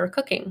people through her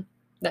cooking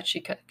that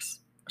she cooks.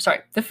 Sorry,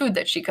 the food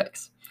that she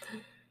cooks.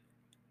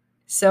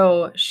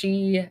 So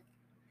she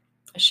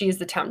is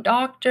the town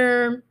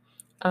doctor,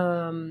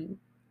 and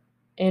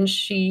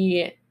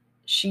she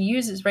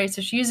uses, right,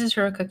 so she uses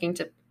her cooking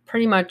to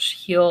pretty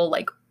much heal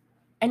like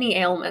any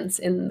ailments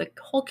in the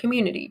whole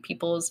community,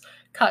 people's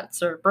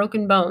cuts or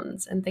broken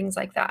bones and things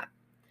like that.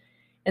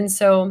 And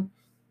so,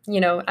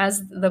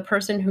 as the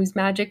person whose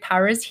magic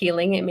power is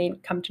healing, it may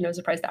come to no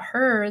surprise that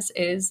hers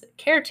is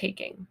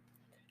caretaking.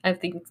 I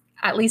think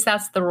at least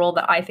that's the role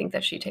that I think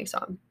that she takes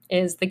on,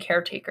 is the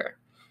caretaker.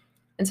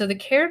 And so the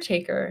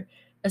caretaker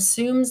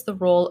assumes the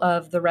role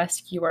of the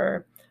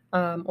rescuer,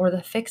 or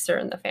the fixer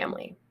in the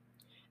family.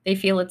 They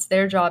feel it's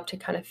their job to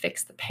kind of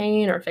fix the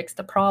pain or fix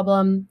the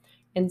problem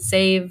and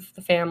save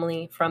the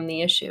family from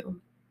the issue.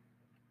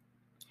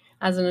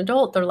 As an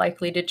adult, they're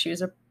likely to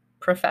choose a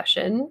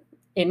profession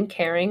in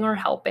caring or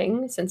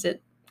helping, since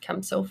it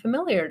becomes so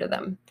familiar to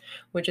them,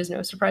 which is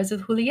no surprise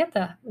with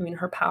Julieta. I mean,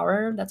 her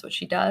power, that's what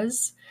she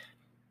does.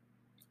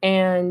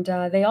 And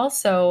they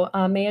also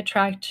may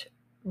attract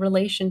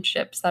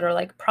relationships that are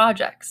like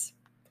projects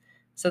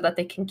so that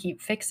they can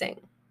keep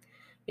fixing.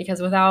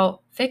 Because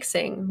without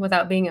fixing,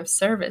 without being of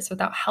service,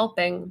 without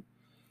helping,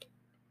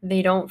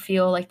 they don't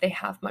feel like they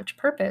have much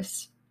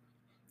purpose.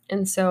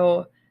 And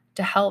so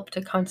to help,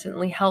 to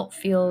constantly help,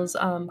 feels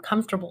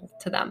comfortable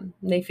to them.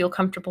 They feel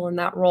comfortable in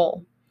that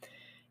role.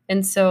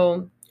 And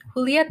so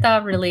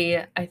Julieta really,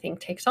 I think,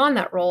 takes on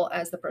that role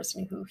as the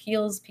person who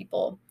heals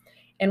people.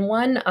 And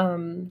one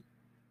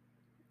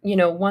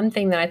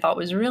thing that I thought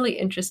was really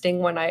interesting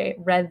when I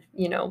read,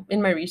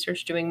 in my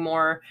research, doing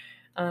more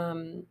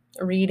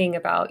reading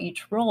about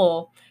each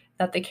role,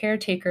 that the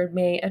caretaker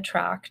may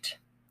attract,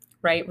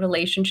 right,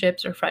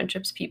 relationships or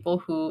friendships, people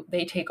who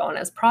they take on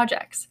as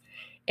projects.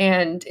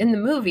 And in the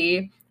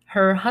movie,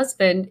 her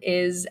husband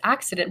is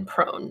accident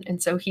prone.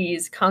 And so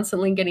he's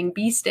constantly getting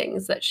bee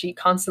stings that she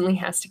constantly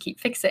has to keep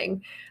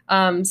fixing.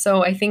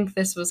 So I think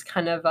this was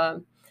kind of,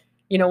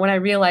 when I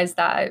realized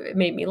that, it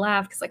made me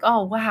laugh because, like,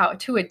 oh, wow,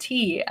 to a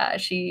T.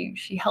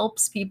 She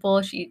helps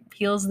people. She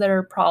heals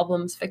their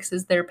problems,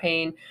 fixes their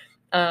pain.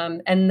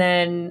 And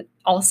then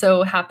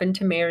also happened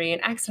to marry an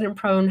accident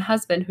prone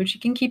husband who she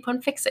can keep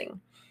on fixing.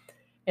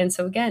 And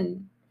so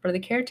again, for the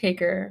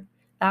caretaker,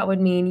 that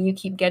would mean you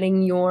keep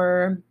getting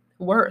your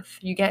worth.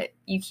 You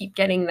keep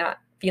getting that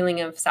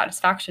feeling of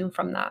satisfaction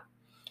from that.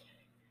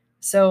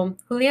 So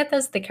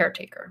Julieta's the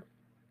caretaker.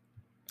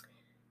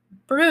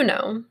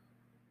 Bruno,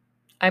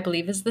 I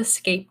believe, is the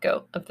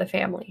scapegoat of the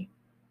family.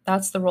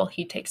 That's the role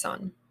he takes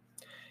on.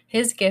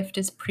 His gift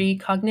is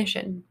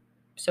precognition,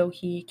 so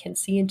he can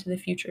see into the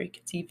future, he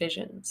can see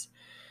visions.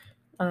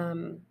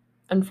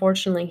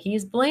 Unfortunately, he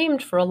is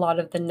blamed for a lot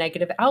of the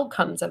negative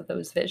outcomes of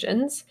those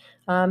visions,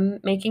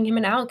 making him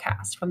an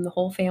outcast from the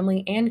whole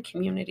family and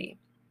community.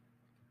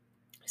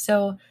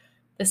 So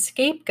the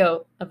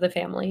scapegoat of the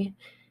family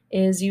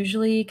is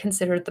usually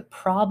considered the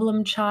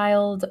problem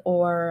child,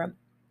 or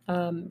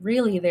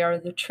really they are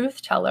the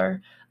truth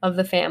teller of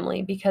the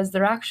family, because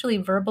they're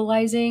actually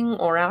verbalizing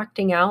or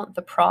acting out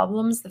the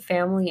problems the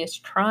family is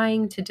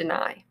trying to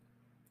deny.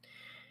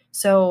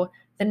 So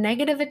the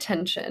negative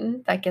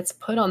attention that gets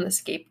put on the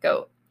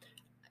scapegoat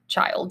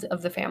child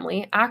of the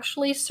family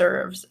actually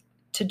serves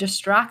to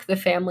distract the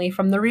family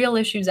from the real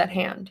issues at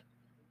hand.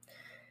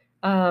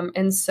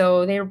 And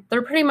so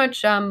they're pretty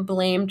much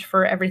blamed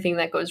for everything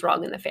that goes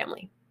wrong in the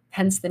family,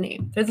 hence the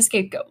name. They're the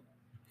scapegoat.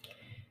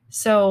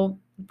 So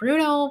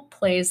Bruno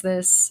plays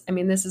this. I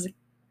mean, this is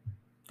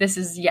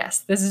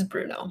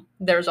Bruno.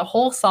 There's a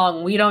whole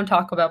song, We Don't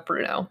Talk About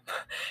Bruno.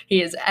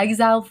 He is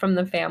exiled from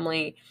the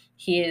family.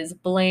 He is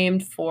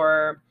blamed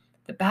for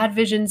the bad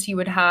visions he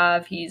would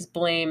have. He's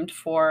blamed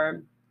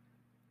for,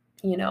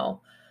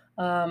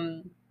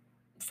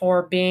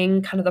 for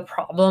being kind of the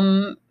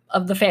problem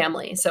of the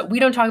family. So we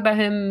don't talk about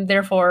him,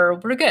 therefore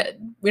we're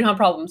good. We don't have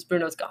problems.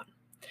 Bruno's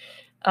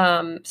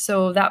gone.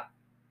 So that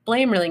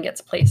blame really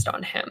gets placed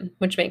on him,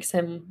 which makes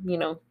him,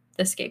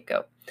 the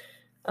scapegoat.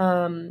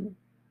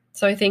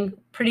 So I think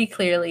pretty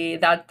clearly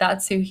that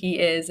that's who he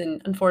is.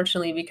 And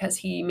unfortunately, because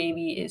he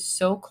maybe is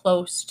so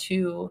close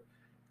to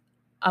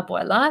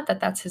Abuela,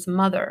 that's his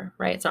mother,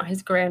 right? It's not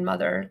his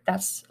grandmother.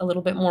 That's a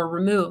little bit more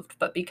removed.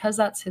 But because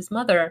that's his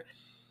mother,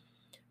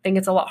 I think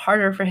it's a lot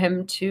harder for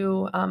him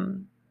to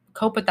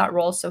cope with that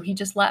role. So he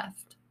just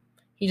left.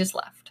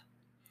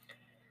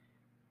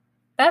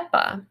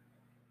 Pepa,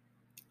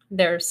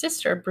 their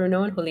sister,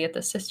 Bruno and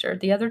Julieta's sister,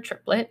 the other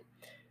triplet,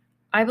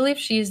 I believe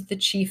she's the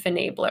chief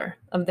enabler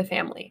of the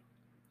family.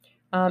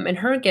 And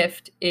her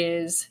gift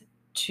is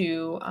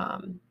to,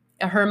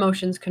 her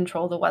emotions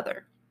control the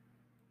weather.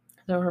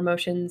 So her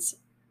emotions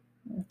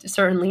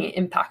certainly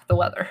impact the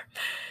weather.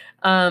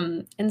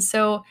 And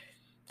so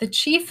the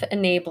chief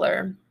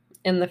enabler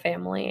in the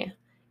family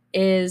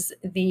is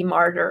the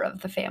martyr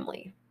of the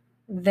family.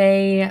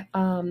 They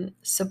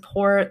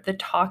support the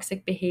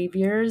toxic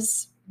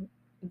behaviors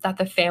that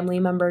the family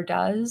member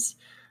does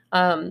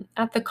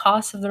at the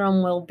cost of their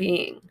own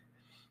well-being,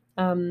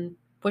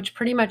 which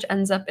pretty much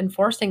ends up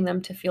enforcing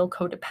them to feel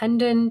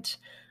codependent,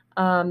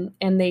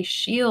 and they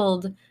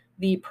shield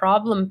the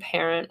problem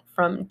parent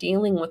from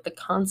dealing with the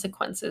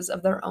consequences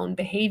of their own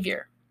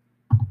behavior.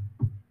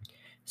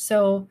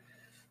 So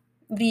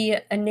the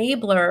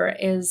enabler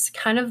is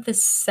kind of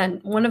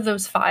one of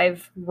those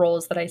 5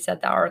 roles that I said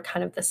that are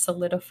kind of the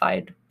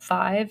solidified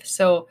 5.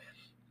 So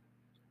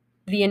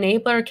the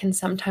enabler can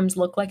sometimes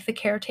look like the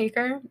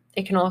caretaker.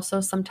 It can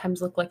also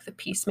sometimes look like the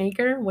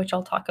peacemaker, which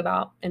I'll talk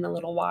about in a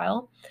little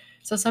while.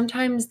 So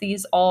sometimes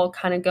these all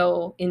kind of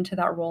go into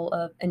that role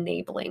of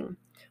enabling,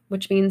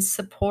 which means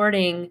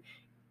supporting,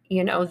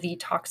 the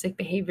toxic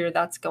behavior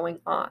that's going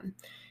on.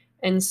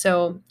 And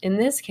so in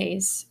this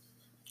case,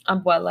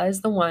 Abuela is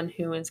the one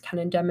who is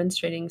kind of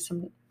demonstrating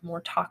some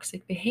more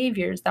toxic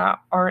behaviors that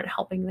aren't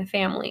helping the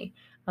family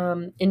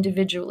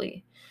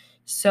individually.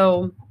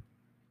 So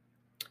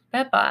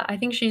Pepa, I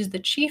think she's the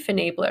chief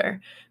enabler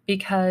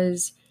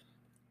because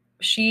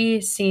she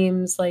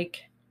seems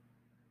like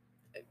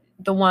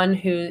the one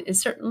who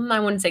is certain, I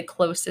wouldn't say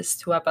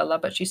closest to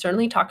Abuela, but she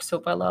certainly talks to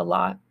Abuela a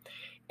lot.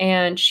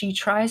 And she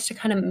tries to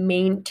kind of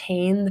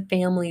maintain the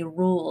family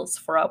rules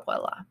for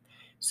Abuela.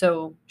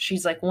 So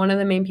she's like one of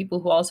the main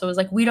people who also is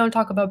like, we don't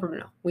talk about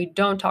Bruno. We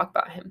don't talk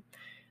about him.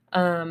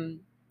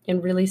 And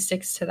really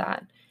sticks to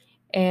that.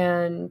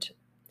 And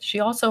she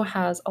also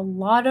has a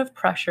lot of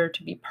pressure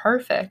to be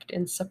perfect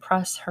and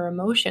suppress her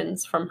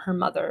emotions from her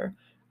mother,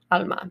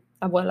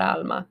 Abuela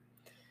Alma.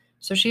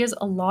 So she has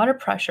a lot of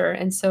pressure.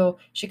 And so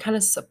she kind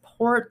of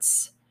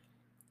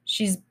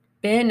she's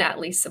been at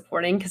least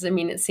supporting, because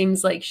it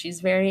seems like she's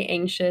very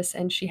anxious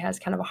and she has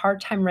kind of a hard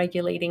time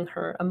regulating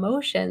her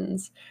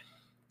emotions.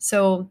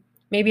 So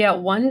maybe at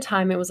one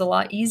time it was a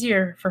lot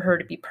easier for her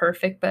to be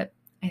perfect, but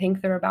I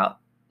think they're about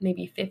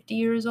maybe 50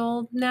 years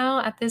old now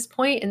at this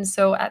point. And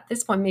so at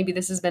this point, maybe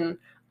this has been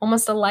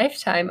almost a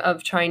lifetime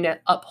of trying to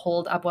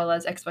uphold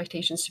Abuela's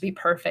expectations to be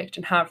perfect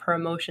and have her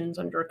emotions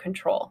under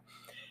control.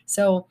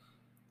 So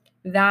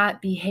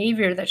that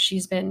behavior that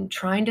she's been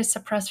trying to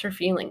suppress her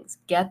feelings,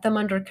 get them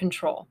under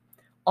control,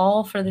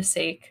 all for the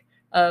sake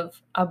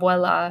of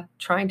Abuela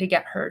trying to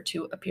get her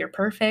to appear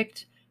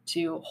perfect,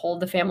 to hold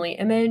the family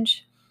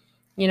image.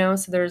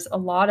 So there's a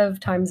lot of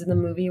times in the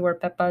movie where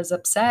Pepa is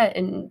upset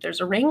and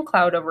there's a rain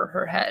cloud over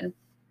her head.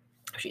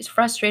 She's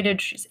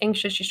frustrated, she's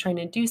anxious, she's trying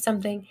to do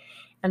something.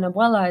 And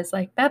Abuela is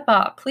like,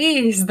 Peppa,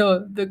 please,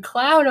 the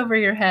cloud over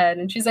your head.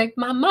 And she's like,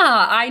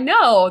 Mama, I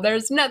know.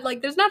 There's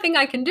nothing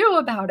I can do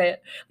about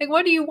it. Like,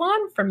 what do you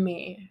want from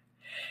me?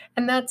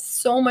 And that's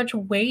so much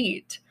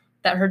weight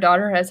that her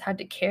daughter has had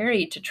to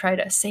carry to try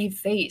to save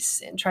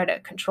face and try to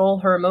control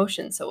her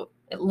emotions so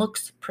it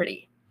looks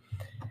pretty.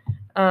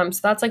 So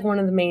that's like one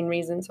of the main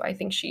reasons why I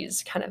think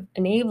she's kind of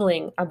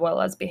enabling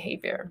Abuela's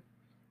behavior.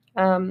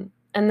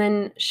 And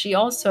then she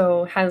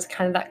also has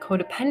kind of that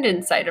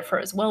codependent side of her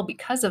as well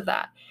because of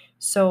that.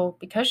 So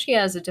because she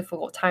has a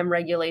difficult time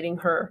regulating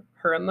her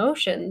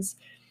emotions,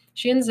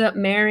 she ends up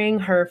marrying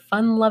her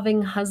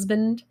fun-loving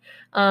husband,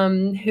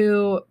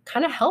 who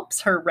kind of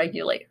helps her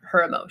regulate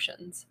her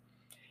emotions.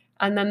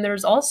 And then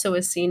there's also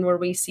a scene where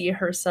we see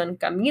her son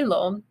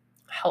Camilo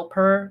help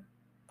her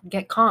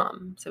get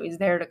calm. So he's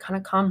there to kind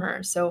of calm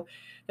her. So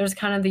there's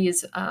kind of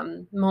these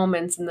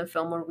moments in the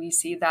film where we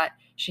see that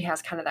she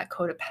has kind of that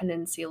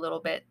codependency a little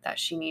bit, that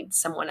she needs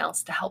someone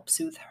else to help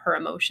soothe her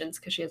emotions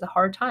because she has a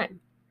hard time.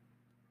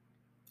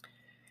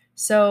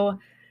 So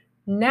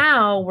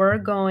now we're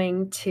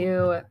going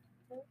to,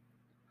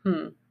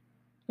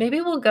 maybe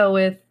we'll go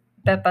with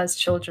Pepa's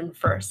children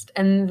first,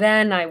 and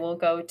then I will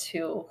go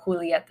to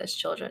Julieta's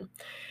children.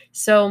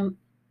 So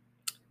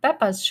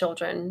Pepa's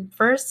children,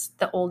 first,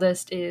 the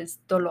oldest is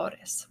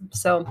Dolores.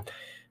 So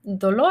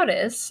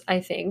Dolores,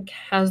 I think,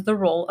 has the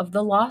role of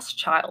the lost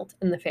child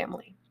in the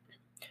family.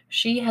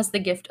 She has the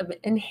gift of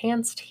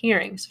enhanced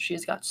hearing, so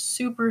she's got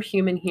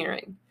superhuman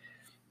hearing.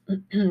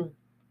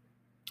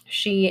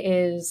 She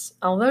is,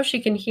 although she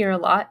can hear a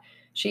lot,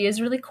 she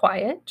is really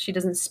quiet. She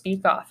doesn't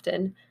speak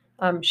often.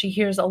 She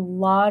hears a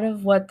lot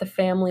of what the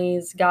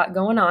family's got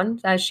going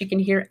on, as she can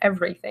hear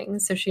everything,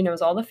 so she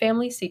knows all the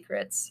family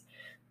secrets.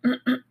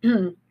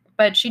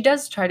 But she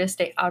does try to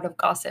stay out of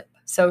gossip,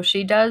 so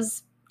she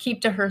does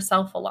keep to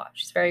herself a lot.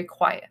 She's very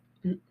quiet.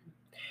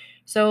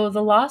 So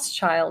the lost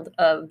child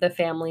of the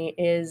family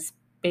is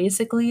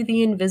basically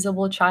the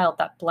invisible child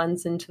that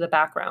blends into the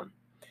background.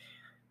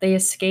 They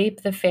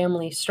escape the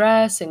family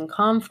stress and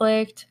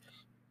conflict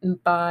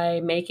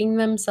by making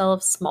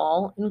themselves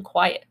small and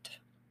quiet.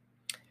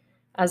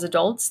 As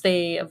adults,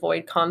 they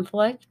avoid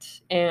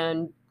conflict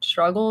and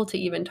struggle to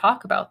even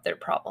talk about their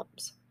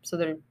problems. So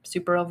they're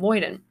super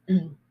avoidant.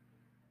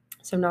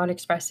 So not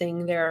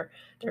expressing their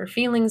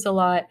feelings a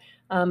lot,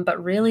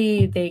 but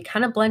really they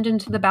kind of blend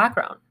into the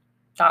background.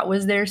 That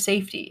was their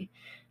safety.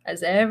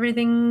 As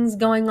everything's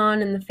going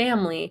on in the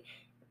family,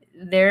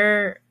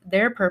 their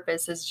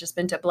purpose has just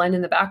been to blend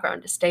in the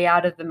background, to stay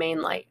out of the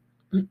main light.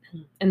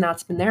 And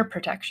that's been their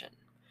protection.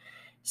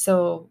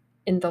 So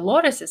in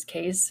Dolores's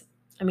case,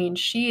 I mean,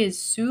 she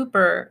is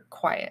super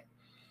quiet.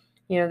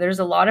 There's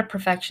a lot of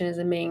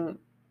perfectionism being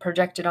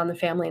projected on the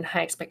family and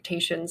high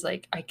expectations.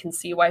 Like, I can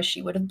see why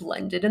she would have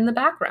blended in the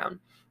background.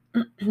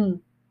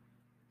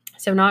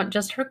 So not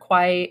just her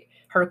quiet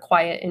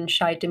and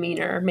shy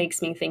demeanor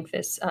makes me think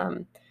this,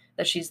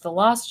 that she's the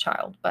lost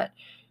child, but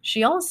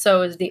she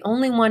also is the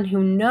only one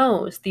who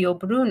knows Theo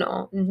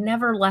Bruno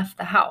never left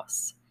the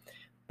house.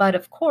 But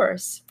of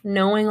course,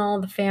 knowing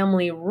all the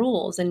family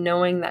rules and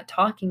knowing that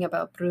talking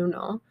about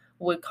Bruno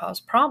would cause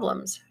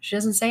problems, she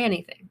doesn't say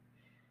anything.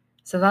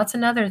 So that's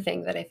another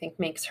thing that I think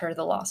makes her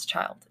the lost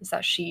child, is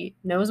that she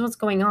knows what's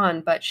going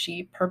on, but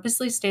she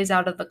purposely stays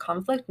out of the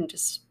conflict and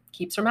just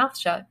keeps her mouth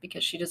shut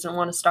because she doesn't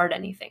want to start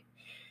anything.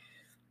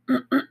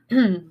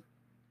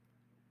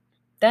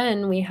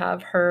 Then we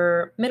have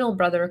her middle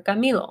brother,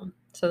 Camilo.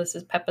 So this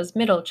is Peppa's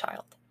middle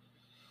child.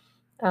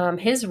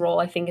 His role,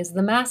 I think, is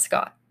the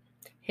mascot.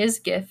 His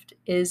gift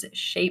is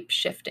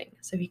shape-shifting.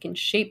 So he can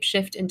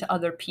shape-shift into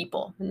other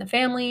people in the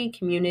family,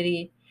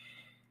 community.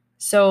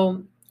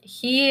 So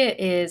he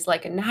is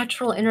like a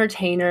natural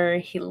entertainer.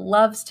 He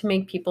loves to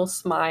make people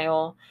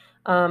smile.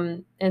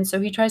 And so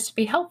he tries to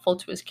be helpful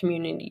to his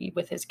community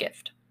with his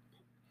gift.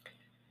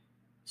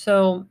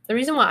 So the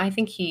reason why I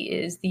think he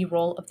is the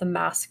role of the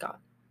mascot.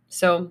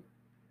 So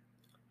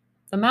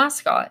the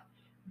mascot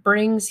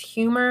brings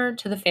humor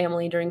to the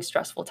family during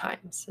stressful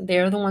times.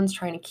 They're the ones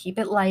trying to keep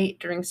it light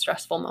during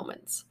stressful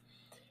moments.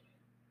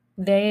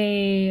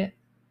 The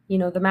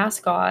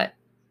mascot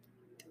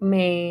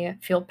may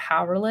feel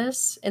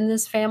powerless in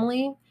this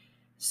family.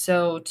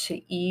 So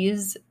to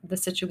ease the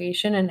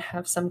situation and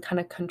have some kind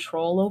of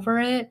control over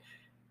it,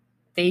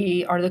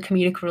 they are the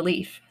comedic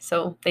relief.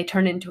 So they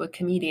turn into a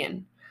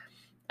comedian.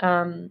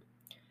 And,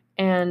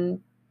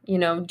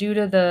 due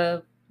to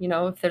the,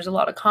 if there's a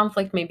lot of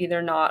conflict, maybe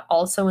they're not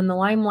also in the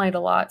limelight a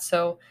lot.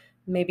 So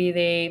maybe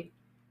they,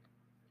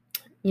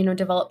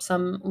 develop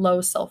some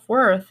low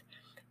self-worth.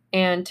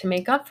 And to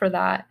make up for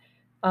that,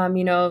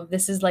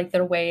 this is like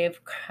their way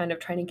of kind of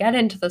trying to get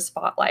into the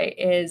spotlight,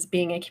 is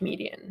being a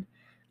comedian,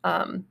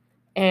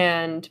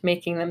 and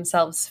making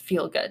themselves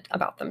feel good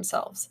about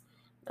themselves.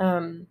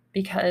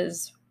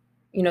 Because,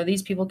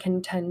 these people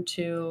can tend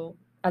to,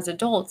 as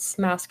adults,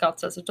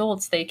 mascots as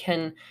adults, they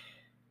can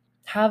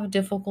have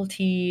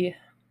difficulty,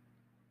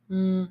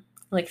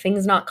 like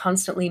things not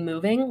constantly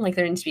moving, like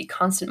there needs to be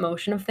constant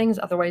motion of things.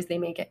 Otherwise they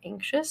may get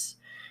anxious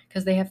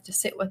because they have to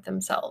sit with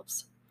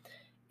themselves.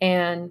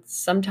 And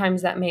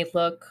sometimes that may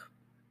look,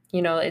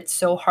 it's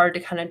so hard to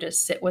kind of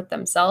just sit with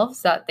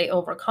themselves that they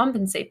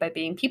overcompensate by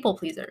being people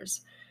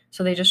pleasers.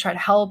 So they just try to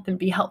help and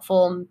be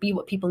helpful and be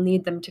what people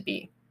need them to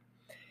be.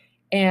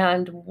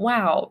 And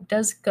wow,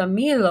 does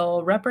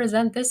Camilo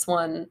represent this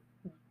one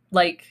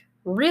like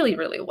really,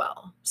 really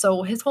well.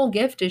 So his whole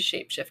gift is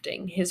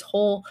shapeshifting. His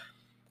whole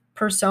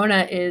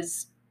persona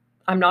is,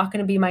 I'm not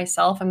going to be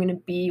myself. I'm going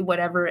to be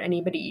whatever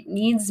anybody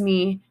needs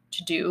me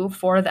to do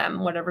for them,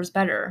 whatever's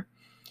better.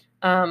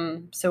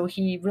 So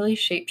he really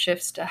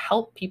shapeshifts to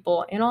help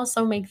people and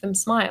also make them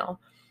smile.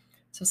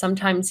 So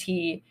sometimes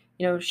he,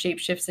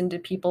 shapeshifts into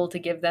people to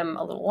give them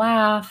a little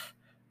laugh,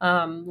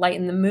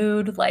 lighten the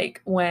mood. Like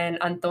when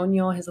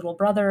Antonio, his little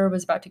brother,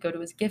 was about to go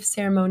to his gift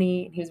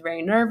ceremony and he was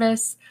very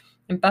nervous,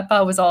 and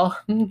Peppa was all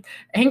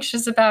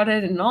anxious about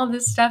it and all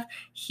this stuff.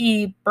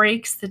 He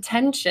breaks the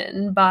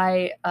tension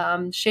by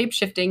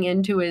shapeshifting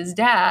into his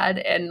dad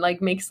and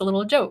like makes a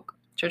little joke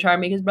to try to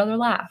make his brother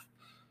laugh.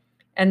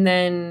 And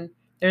then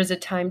there's a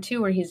time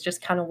too where he's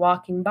just kind of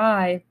walking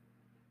by,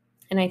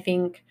 and I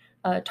think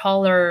a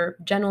taller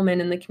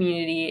gentleman in the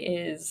community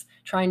is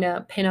trying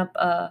to pin up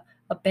a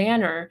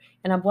banner,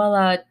 and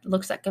Abuela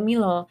looks at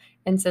Camilo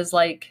and says,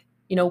 like,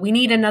 we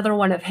need another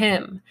one of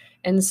him.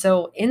 And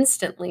so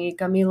instantly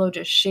Camilo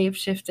just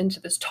shapeshifts into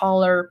this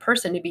taller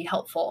person to be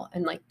helpful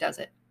and like does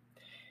it.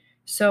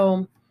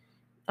 So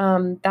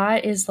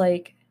that is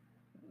like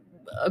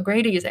a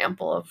great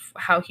example of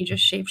how he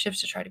just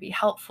shapeshifts to try to be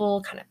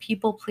helpful, kind of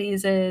people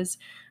pleases.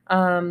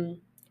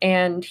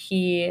 And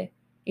he,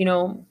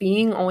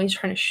 being always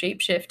trying to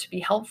shapeshift to be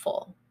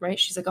helpful, right?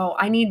 She's like, oh,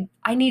 I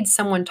need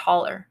someone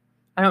taller.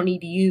 I don't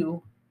need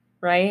you,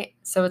 right?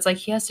 So it's like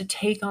he has to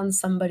take on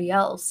somebody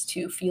else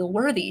to feel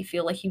worthy,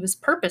 feel like he was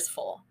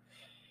purposeful.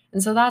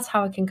 And so that's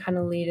how it can kind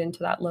of lead into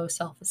that low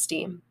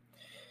self-esteem.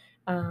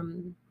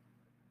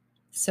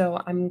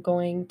 So I'm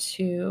going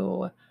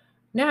to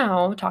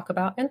now talk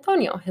about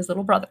Antonio, his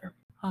little brother.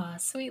 Ah,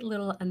 sweet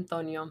little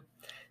Antonio.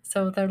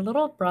 So their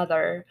little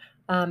brother,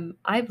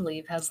 I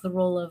believe, has the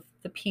role of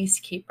the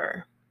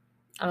peacekeeper,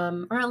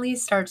 or at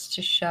least starts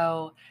to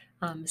show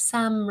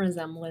some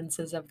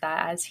resemblances of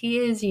that, as he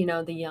is,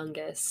 the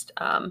youngest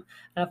out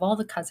of all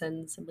the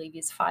cousins. I believe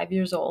he's 5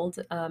 years old,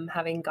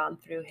 having gone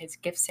through his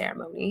gift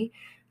ceremony,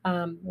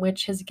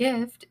 which his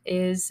gift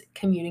is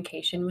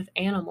communication with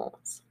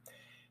animals.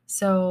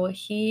 So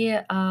he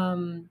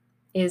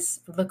is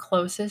the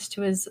closest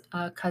to his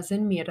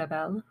cousin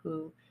Mirabel,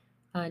 who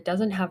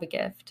doesn't have a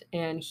gift,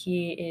 and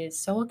he is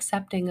so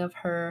accepting of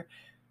her.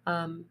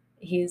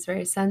 He's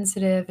very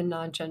sensitive and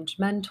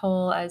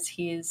non-judgmental, as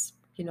he's,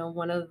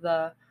 one of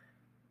the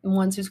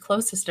ones who's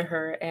closest to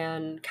her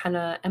and kind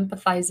of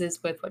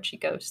empathizes with what she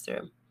goes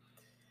through.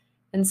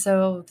 And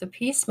so the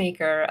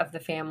peacemaker of the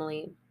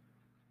family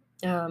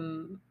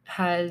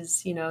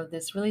has,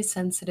 this really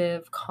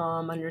sensitive,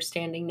 calm,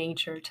 understanding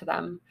nature to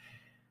them.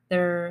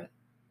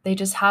 They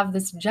just have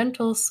this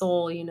gentle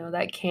soul,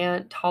 that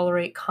can't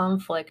tolerate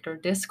conflict or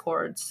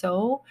discord.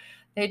 So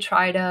they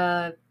try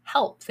to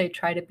help. They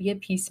try to be a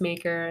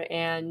peacemaker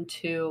and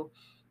to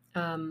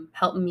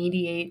help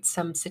mediate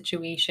some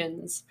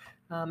situations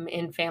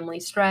in family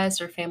stress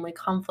or family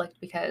conflict,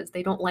 because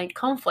they don't like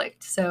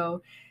conflict.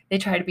 So they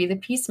try to be the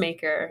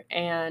peacemaker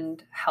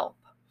and help.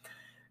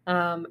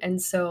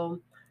 And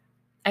so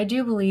I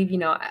do believe,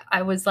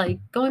 I was like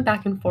going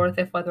back and forth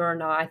if whether or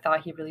not I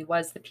thought he really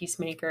was the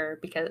peacemaker,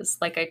 because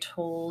like I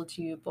told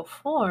you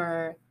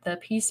before, the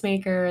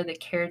peacemaker, the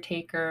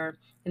caretaker,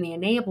 and the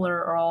enabler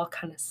are all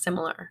kind of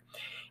similar.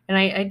 And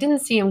I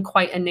didn't see him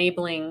quite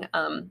enabling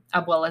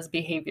Abuela's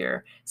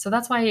behavior. So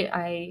that's why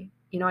I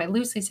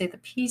loosely say the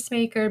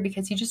peacemaker,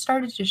 because he just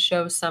started to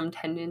show some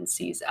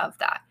tendencies of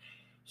that.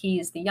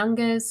 He's the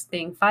youngest,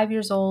 being 5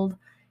 years old.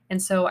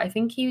 And so I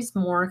think he's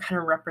more kind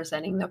of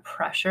representing the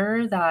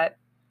pressure that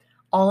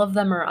all of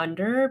them are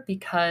under,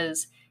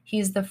 because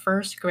he's the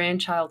first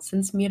grandchild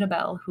since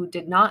Mirabel who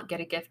did not get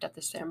a gift at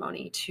the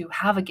ceremony to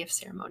have a gift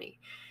ceremony.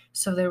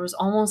 So there was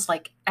almost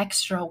like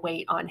extra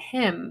weight on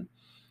him,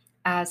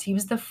 as he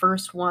was the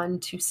first one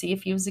to see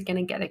if he was going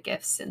to get a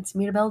gift since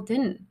Mirabel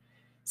didn't.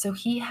 So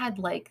he had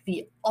like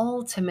the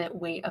ultimate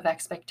weight of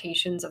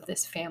expectations of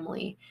this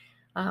family.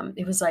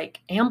 It was like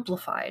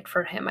amplified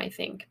for him, I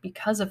think,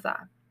 because of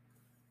that.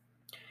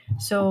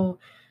 So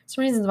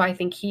some reasons why I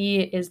think he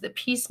is the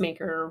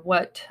peacemaker,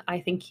 what I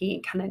think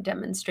he kind of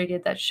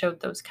demonstrated that showed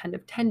those kind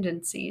of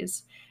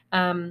tendencies,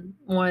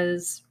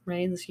 was,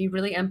 right, he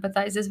really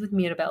empathizes with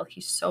Mirabel.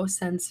 He's so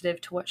sensitive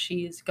to what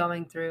she's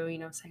going through,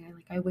 saying,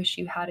 like, I wish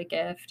you had a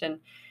gift. And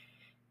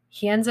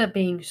he ends up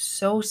being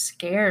so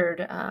scared,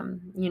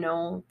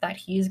 that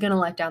he's going to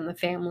let down the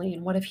family.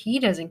 And what if he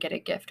doesn't get a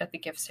gift at the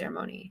gift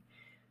ceremony?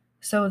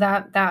 So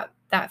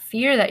that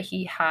fear that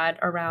he had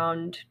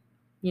around,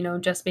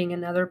 just being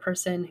another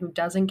person who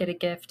doesn't get a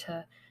gift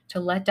to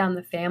let down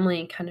the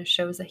family, kind of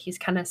shows that he's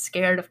kind of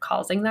scared of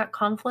causing that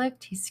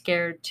conflict. He's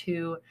scared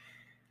to,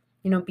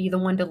 be the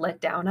one to let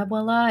down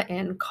Abuela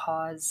and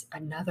cause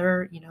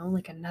another,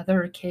 like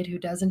another kid who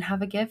doesn't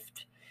have a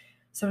gift.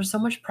 So there's so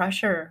much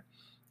pressure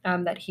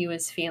that he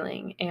was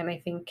feeling. And I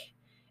think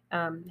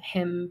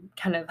him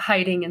kind of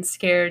hiding and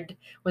scared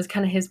was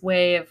kind of his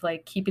way of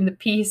like keeping the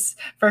peace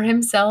for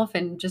himself,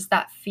 and just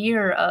that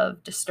fear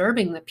of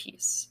disturbing the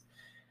peace.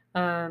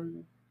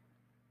 Um,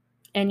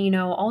 and,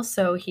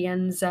 also he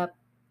ends up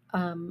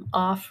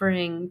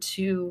offering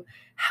to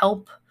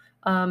help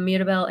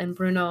Mirabel and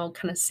Bruno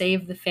kind of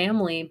save the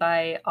family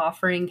by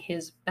offering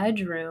his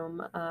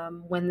bedroom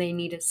when they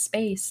need a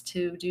space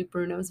to do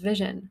Bruno's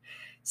vision.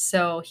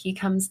 So he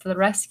comes to the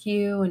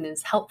rescue and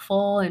is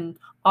helpful and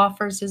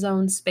offers his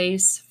own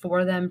space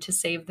for them to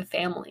save the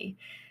family.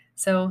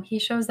 So he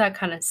shows that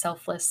kind of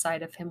selfless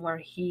side of him where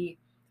he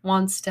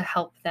wants to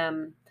help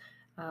them,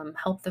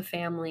 help the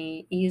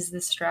family, ease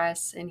the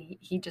stress, and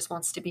he just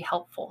wants to be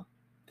helpful.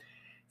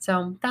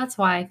 So that's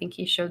why I think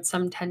he showed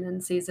some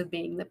tendencies of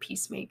being the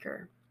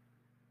peacemaker.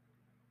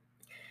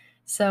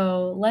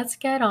 So let's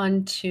get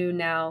on to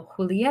now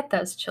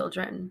Julieta's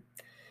children.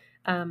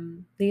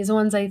 These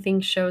ones I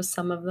think show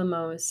some of the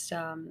most,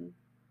 I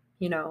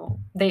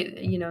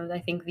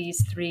think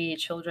these three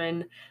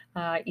children,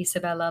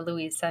 Isabella,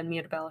 Luisa, and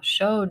Mirabel,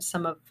 showed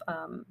some of,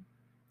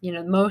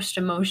 most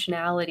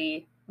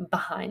emotionality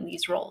behind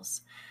these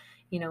roles.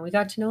 We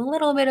got to know a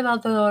little bit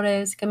about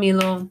Dolores,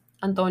 Camilo,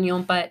 Antonio,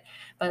 but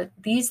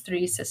these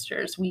three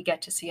sisters we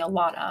get to see a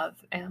lot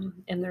of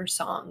in their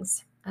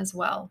songs as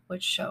well,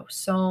 which show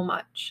so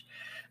much.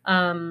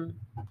 Um,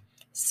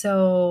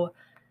 so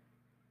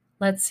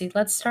let's see.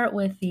 Let's start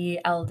with the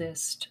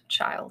eldest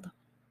child.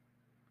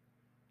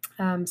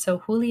 So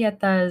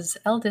Julieta's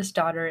eldest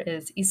daughter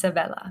is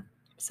Isabella.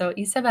 So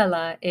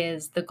Isabella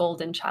is the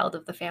golden child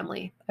of the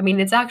family. I mean,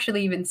 it's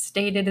actually even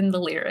stated in the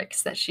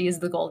lyrics that she is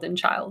the golden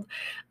child.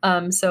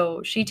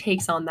 So she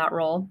takes on that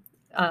role,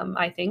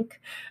 I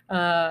think.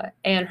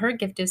 And her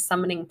gift is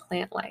summoning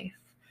plant life.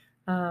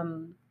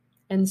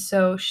 And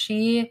so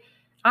she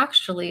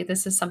actually,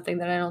 this is something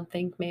that I don't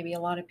think maybe a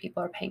lot of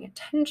people are paying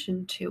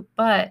attention to,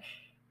 but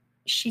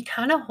she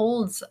kind of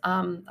holds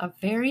a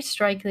very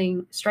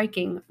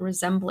striking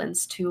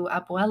resemblance to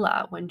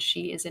Abuela when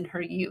she is in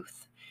her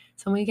youth.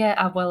 So when we get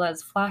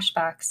Abuela's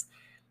flashbacks,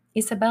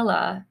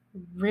 Isabella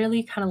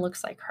really kind of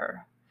looks like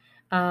her.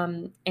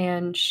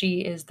 And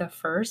she is the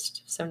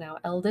first, so now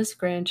eldest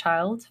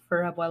grandchild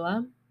for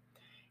Abuela.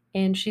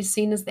 And she's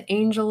seen as the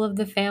angel of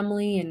the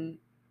family and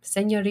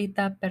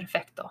Señorita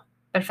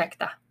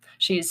Perfecta.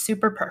 She is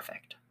super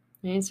perfect.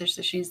 Right? So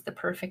she's the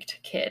perfect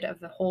kid of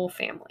the whole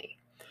family.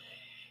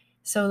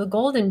 So the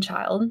golden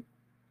child,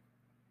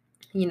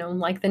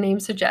 like the name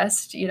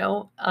suggests,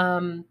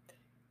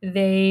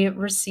 they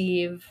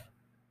receive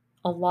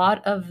a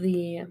lot of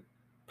the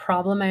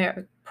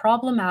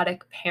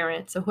problematic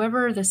parent. So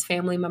whoever this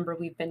family member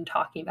we've been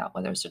talking about,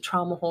 whether it's a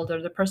trauma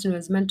holder, the person who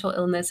has mental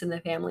illness in the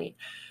family,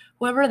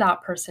 whoever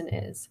that person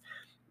is,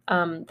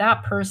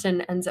 that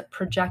person ends up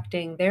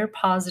projecting their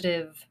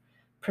positive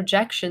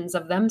projections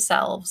of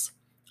themselves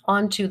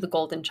onto the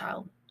golden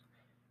child.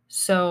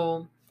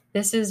 So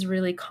this is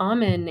really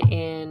common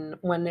in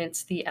when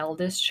it's the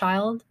eldest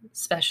child,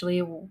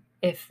 especially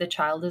if the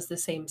child is the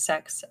same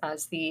sex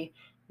as the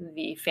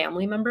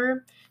family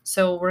member.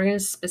 So we're going to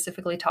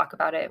specifically talk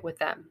about it with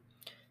them.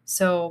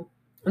 So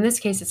in this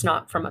case, it's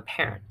not from a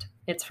parent.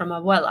 It's from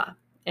Abuela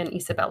and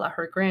Isabella,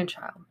 her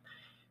grandchild.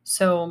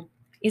 So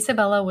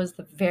Isabella was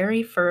the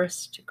very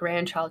first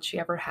grandchild she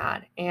ever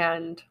had.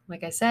 And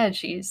like I said,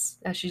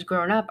 as she's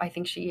grown up, I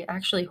think she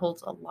actually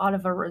holds a lot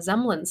of a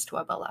resemblance to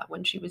Abuela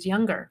when she was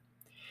younger.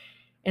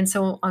 And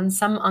so on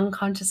some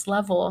unconscious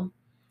level,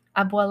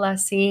 Abuela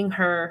seeing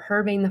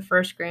her being the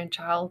first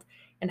grandchild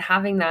and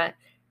having that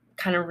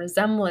kind of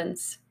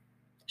resemblance,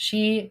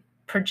 she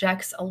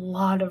projects a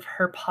lot of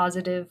her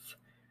positive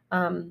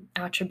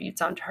attributes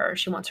onto her.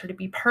 She wants her to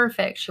be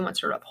perfect. She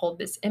wants her to uphold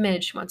this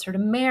image. She wants her to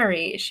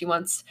marry. She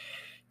wants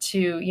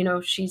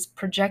to, she's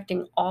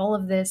projecting all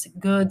of this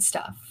good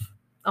stuff,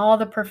 all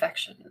the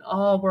perfection.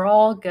 Oh, we're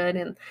all good.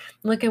 And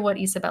look at what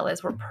Isabella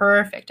is. We're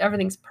perfect.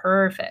 Everything's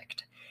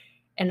perfect.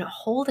 And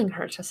holding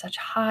her to such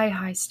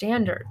high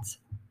standards.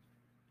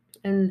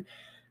 And,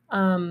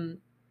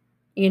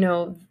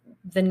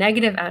 the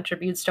negative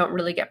attributes don't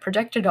really get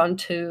projected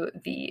onto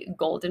the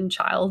golden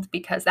child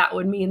because that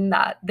would mean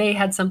that they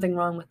had something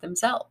wrong with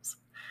themselves.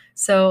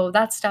 So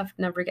that stuff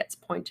never gets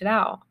pointed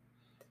out.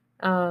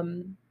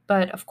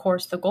 But of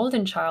course, the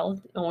golden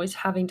child, always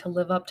having to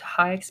live up to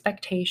high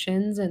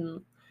expectations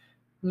and,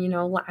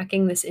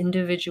 lacking this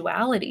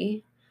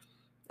individuality,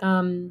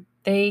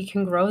 they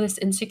can grow this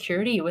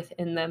insecurity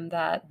within them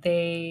that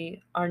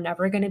they are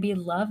never going to be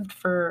loved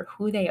for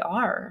who they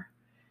are.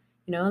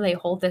 They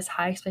hold this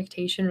high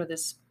expectation or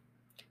this,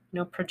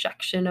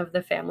 projection of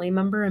the family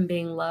member and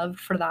being loved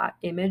for that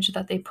image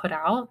that they put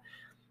out.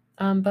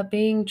 But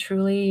being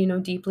truly,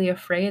 deeply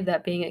afraid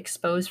that being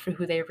exposed for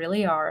who they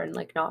really are and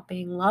like not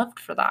being loved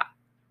for that.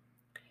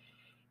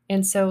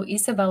 And so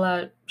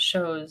Isabella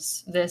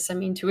shows this,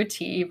 to a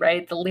T,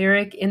 right? The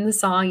lyric in the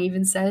song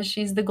even says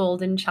she's the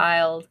golden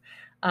child.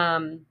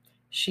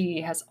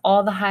 She has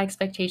all the high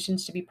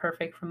expectations to be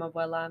perfect from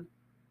Abuela,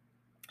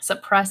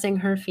 suppressing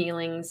her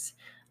feelings,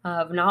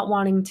 of not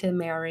wanting to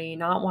marry,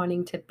 not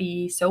wanting to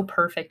be so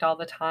perfect all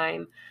the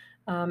time.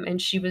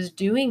 And she was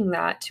doing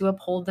that to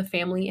uphold the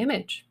family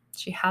image.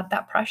 She had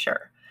that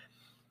pressure.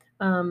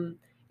 Um,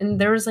 and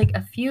there was like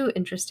a few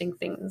interesting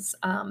things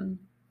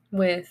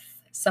with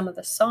some of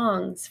the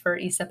songs for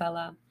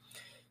Isabella.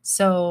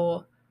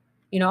 So,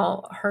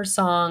 her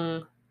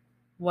song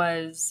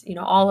was,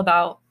 all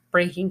about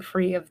breaking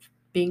free of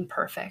being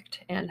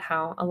perfect and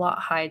how a lot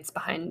hides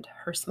behind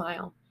her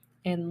smile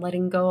and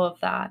letting go of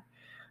that.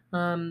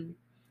 Um,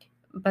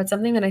 but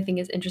something that I think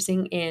is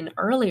interesting in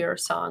earlier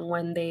song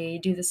when they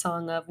do the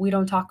song of "We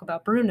Don't Talk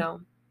About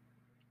Bruno,"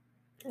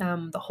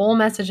 the whole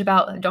message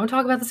about don't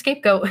talk about the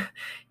scapegoat.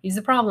 He's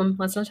the problem.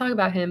 Let's not talk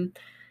about him.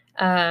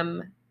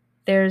 Um,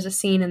 there's a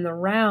scene in the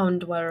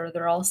round where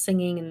they're all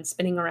singing and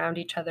spinning around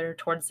each other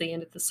towards the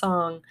end of the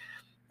song.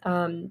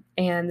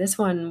 And this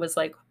one was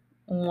like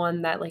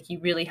one that like you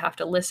really have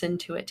to listen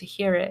to it to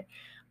hear it.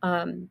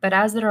 But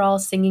as they're all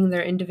singing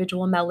their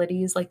individual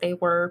melodies like they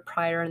were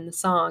prior in the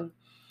song,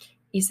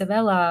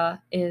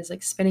 Isabella is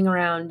like spinning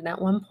around, and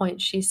at one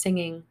point she's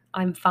singing,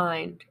 "I'm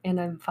fine, and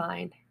I'm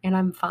fine, and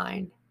I'm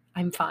fine,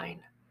 I'm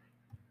fine."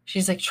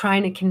 She's like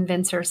trying to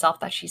convince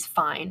herself that she's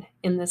fine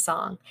in the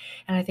song.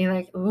 And I think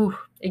like, ooh,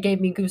 it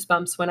gave me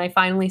goosebumps when I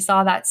finally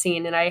saw that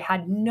scene, and I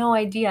had no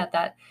idea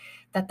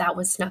that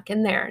was snuck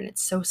in there, and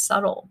it's so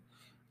subtle.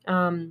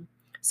 Um,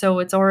 so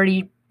it's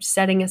already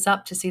setting us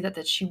up to see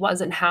that she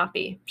wasn't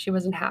happy. She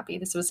wasn't happy.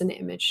 This was an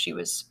image she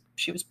was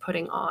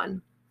putting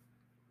on.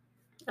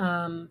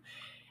 Um,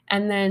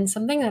 and then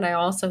something that I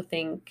also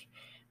think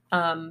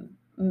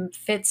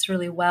fits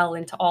really well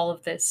into all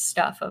of this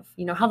stuff of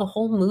how the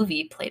whole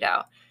movie played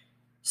out.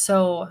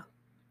 So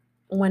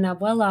when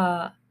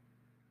Abuela,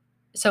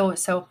 so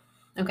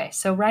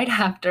right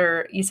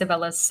after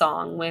Isabella's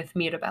song with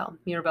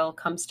Mirabel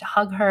comes to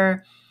hug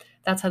her.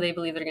 That's how they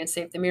believe they're going to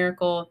save the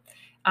miracle.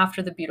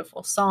 After the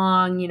beautiful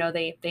song,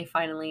 they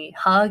finally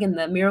hug and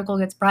the miracle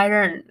gets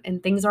brighter,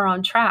 and things are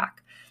on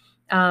track.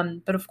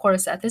 But of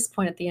course, at this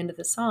point, at the end of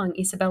the song,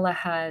 Isabella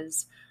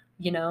has,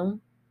 you know,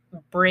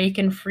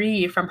 breaking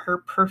free from her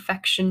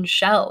perfection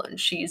shell, and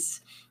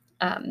she's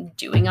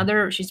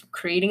she's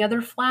creating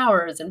other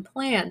flowers and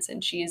plants,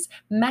 and she's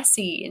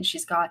messy, and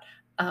she's got,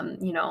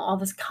 all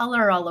this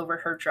color all over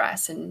her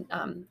dress, and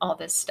all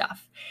this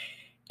stuff.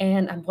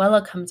 And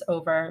Abuela comes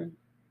over,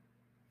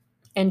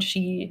 and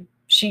she's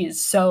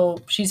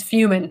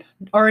fuming,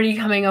 already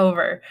coming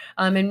over.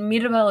 And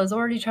Mirabel is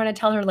already trying to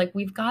tell her, like,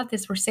 we've got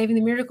this, we're saving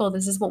the miracle,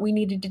 this is what we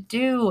needed to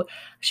do.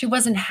 She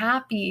wasn't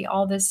happy,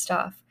 all this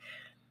stuff.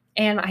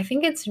 And I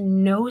think it's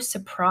no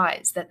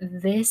surprise that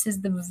this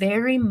is the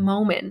very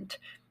moment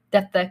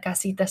that the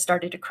casita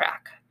started to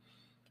crack.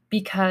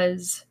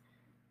 Because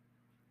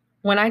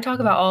when I talk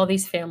about all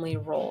these family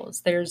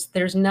roles, there's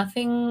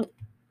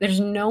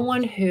no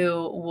one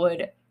who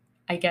would,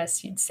 I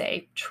guess you'd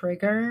say,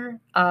 trigger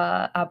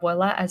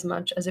Abuela as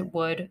much as it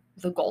would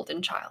the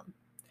golden child.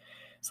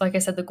 So like I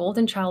said, the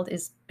golden child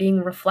is being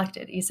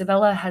reflected.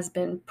 Isabella has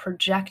been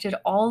projected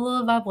all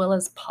of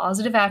Abuela's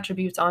positive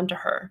attributes onto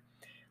her,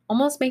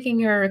 almost making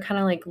her kind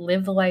of like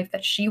live the life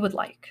that she would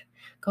like.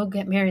 Go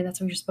get married, that's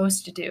what you're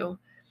supposed to do.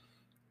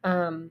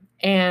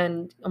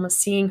 And almost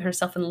seeing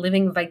herself and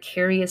living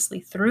vicariously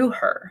through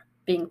her,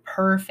 being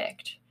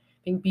perfect,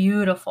 being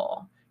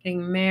beautiful,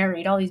 getting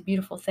married, all these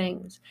beautiful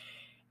things.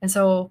 And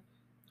so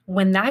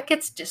when that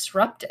gets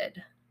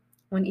disrupted,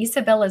 when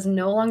Isabella is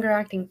no longer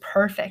acting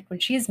perfect, when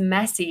she's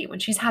messy, when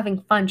she's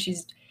having fun,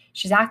 she's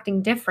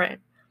acting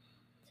different,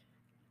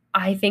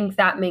 I think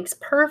that makes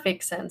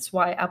perfect sense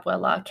why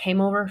Abuela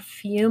came over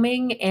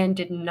fuming and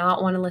did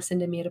not want to listen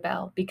to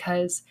Mirabel,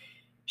 because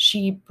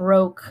she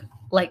broke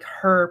like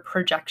her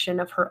projection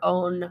of her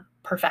own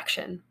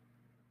perfection.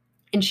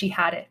 And she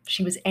had it.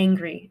 She was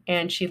angry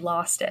and she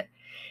lost it.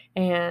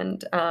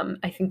 And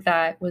I think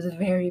that was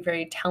very,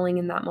 very telling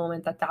in that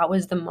moment, that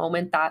was the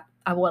moment that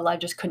Abuela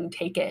just couldn't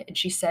take it. And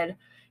she said,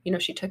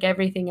 she took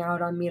everything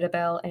out on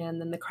Mirabel, and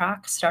then the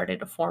cracks started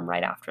to form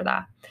right after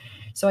that.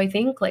 So I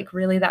think like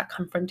really that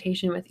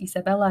confrontation with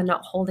Isabella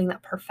not holding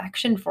that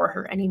perfection for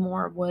her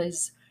anymore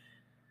was,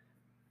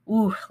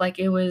 like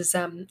it was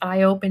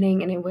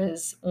eye-opening, and it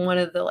was one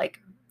of the it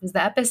was the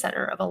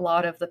epicenter of a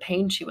lot of the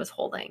pain she was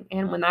holding.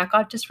 And when that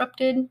got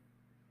disrupted,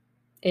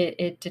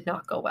 it did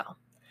not go well.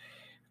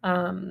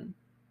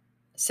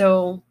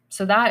 So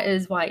that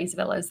is why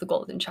Isabella is the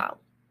golden child.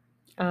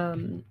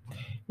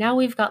 Now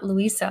we've got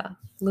Luisa.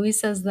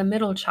 Luisa is the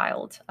middle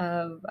child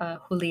of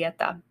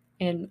Julieta,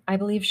 and I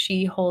believe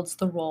she holds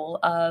the role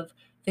of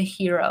the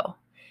hero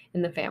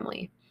in the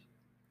family.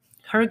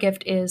 Her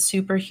gift is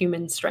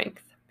superhuman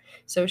strength.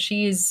 So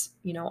she's,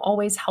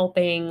 always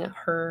helping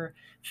her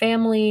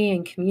family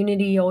and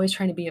community, always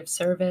trying to be of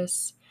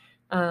service.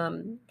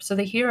 So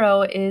the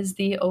hero is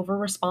the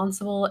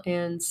over-responsible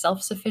and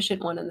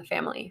self-sufficient one in the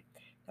family.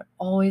 They're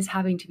always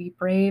having to be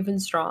brave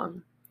and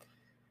strong.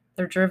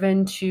 They're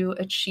driven to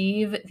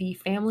achieve the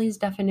family's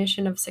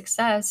definition of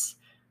success,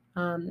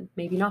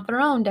 maybe not their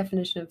own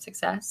definition of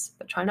success,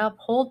 but trying to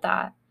uphold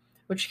that,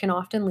 which can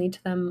often lead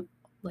to them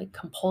like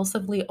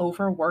compulsively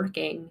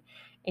overworking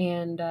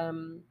and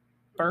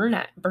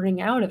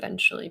burning out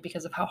eventually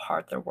because of how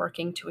hard they're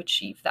working to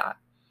achieve that.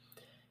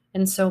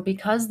 And so,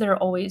 because they're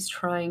always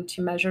trying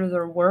to measure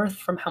their worth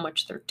from how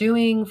much they're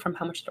doing, from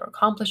how much they're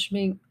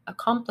accomplishing,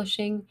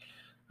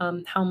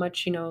 how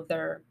much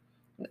they're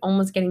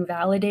almost getting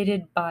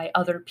validated by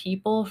other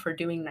people for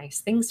doing nice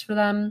things for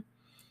them,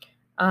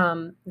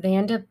 they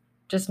end up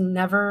just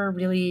never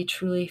really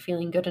truly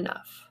feeling good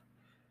enough.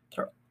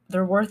 Their,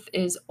 their worth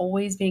is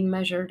always being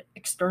measured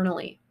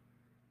externally.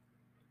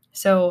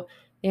 So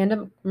they end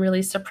up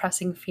really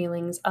suppressing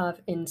feelings of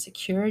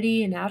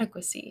insecurity,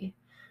 inadequacy,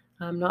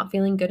 not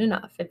feeling good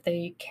enough if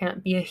they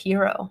can't be a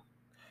hero.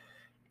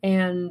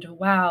 And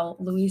wow,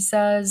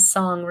 Luisa's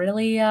song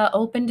really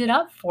opened it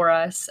up for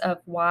us of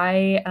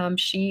why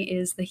she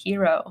is the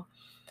hero.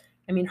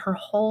 I mean, her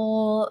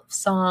whole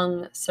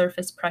song,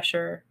 Surface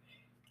Pressure,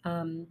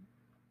 um,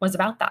 was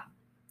about that.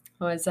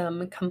 It was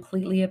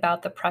completely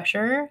about the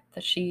pressure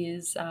that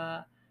she's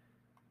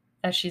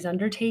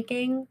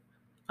undertaking.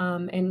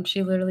 And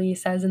she literally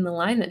says in the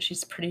line that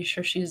she's pretty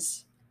sure she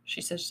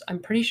says, I'm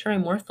pretty sure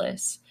I'm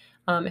worthless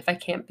if I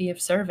can't be of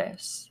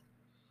service.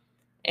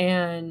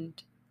 And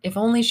if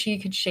only she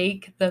could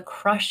shake the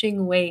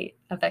crushing weight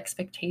of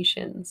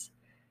expectations,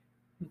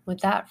 would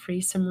that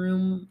free some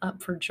room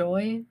up for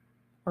joy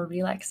or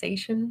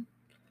relaxation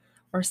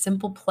or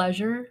simple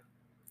pleasure?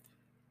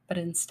 But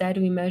instead,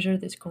 we measure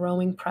this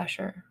growing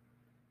pressure.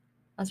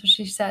 That's what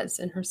she says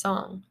in her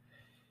song.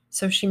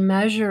 So she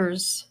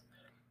measures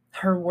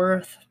her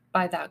worth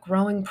by that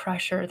growing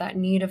pressure, that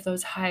need of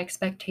those high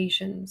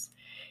expectations.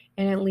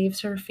 And it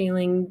leaves her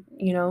feeling,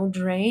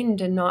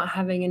 drained and not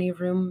having any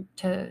room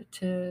to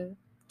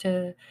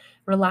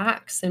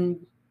relax and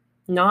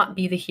not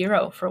be the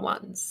hero for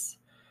once.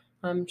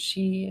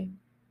 She,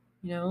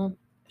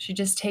 she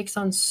just takes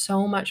on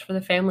so much for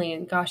the family.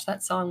 And gosh,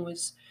 that song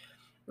was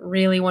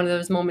really one of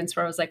those moments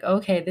where I was like,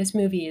 okay, this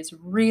movie is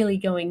really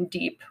going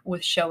deep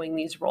with showing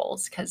these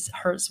roles because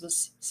hers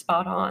was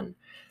spot on.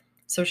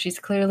 So she's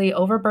clearly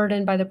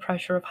overburdened by the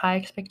pressure of high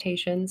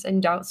expectations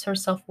and doubts her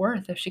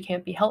self-worth if she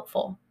can't be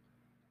helpful.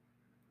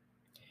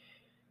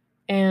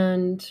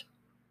 And,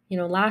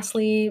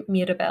 lastly,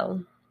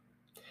 Mirabel.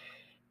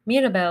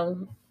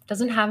 Mirabel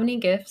doesn't have any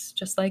gifts,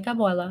 just like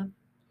Abuela.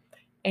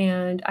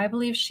 And I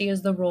believe she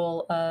is the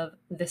role of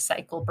the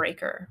cycle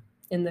breaker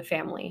in the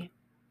family.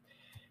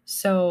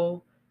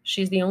 So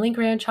she's the only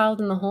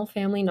grandchild in the whole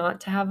family not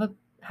to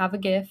have a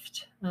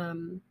gift.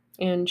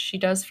 And she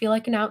does feel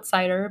like an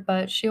outsider,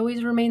 but she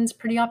always remains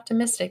pretty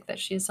optimistic that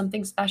she has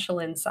something special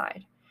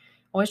inside,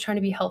 always trying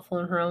to be helpful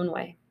in her own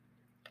way.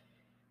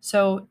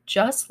 So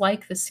just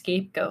like the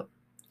scapegoat,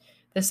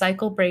 the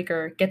cycle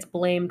breaker gets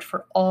blamed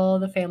for all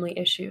the family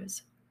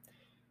issues.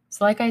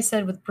 So like I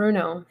said with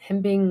Bruno,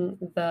 him being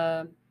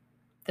the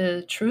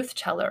truth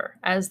teller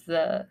as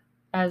the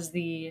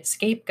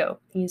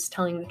scapegoat, he's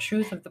telling the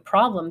truth of the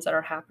problems that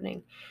are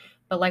happening.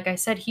 But like I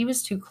said, he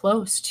was too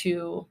close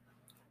to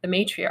the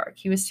matriarch.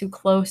 He was too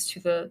close to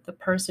the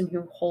person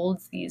who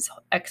holds these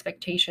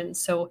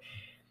expectations. So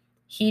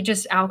he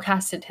just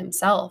outcasted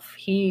himself.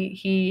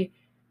 He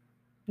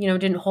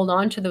didn't hold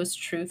on to those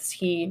truths.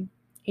 He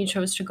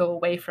chose to go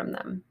away from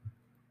them.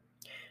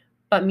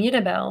 But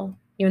Mirabel,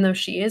 even though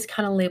she is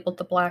kind of labeled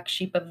the black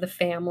sheep of the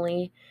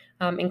family,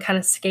 and kind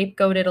of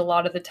scapegoated a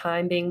lot of the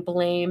time, being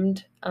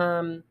blamed,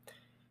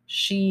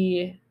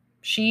 she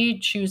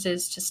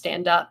chooses to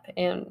stand up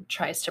and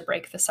tries to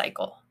break the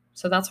cycle.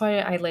 So that's why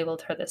I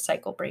labeled her the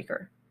cycle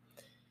breaker.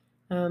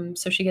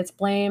 So she gets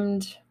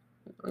blamed,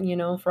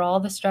 for all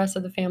the stress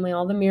of the family,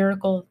 all the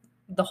miracle,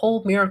 the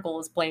whole miracle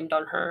is blamed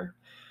on her.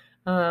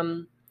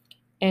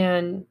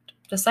 And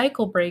the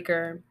cycle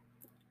breaker,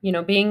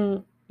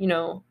 being,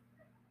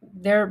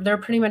 they're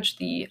pretty much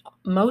the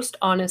most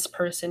honest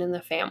person in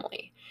the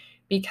family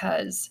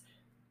because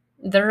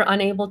they're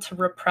unable to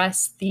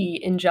repress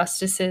the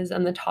injustices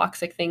and the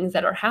toxic things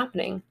that are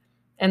happening.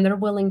 And they're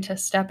willing to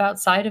step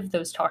outside of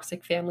those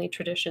toxic family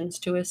traditions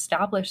to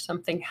establish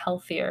something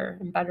healthier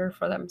and better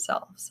for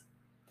themselves.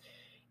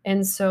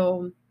 And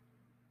so,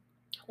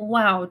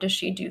 wow, does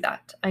she do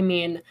that? I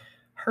mean,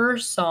 her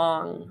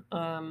song,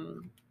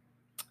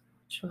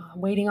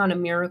 Waiting on a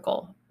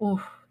Miracle,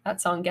 ooh,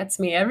 that song gets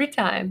me every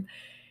time.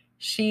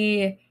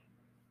 She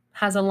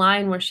has a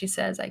line where she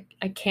says,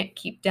 I can't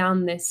keep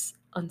down this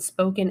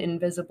unspoken,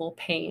 invisible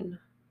pain.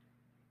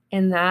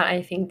 And that,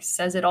 I think,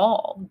 says it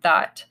all,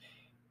 that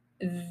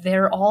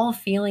they're all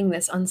feeling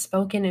this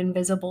unspoken,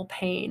 invisible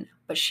pain,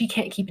 but she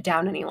can't keep it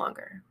down any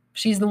longer.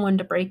 She's the one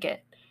to break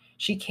it.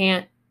 She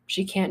can't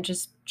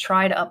just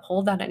try to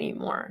uphold that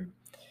anymore.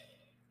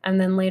 And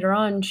then later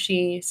on,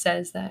 she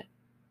says that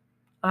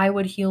I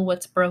would heal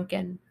what's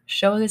broken,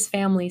 show this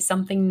family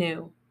something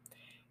new.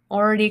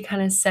 Already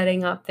kind of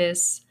setting up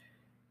this,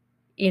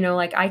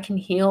 like I can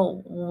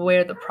heal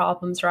where the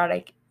problems are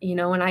at,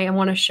 and I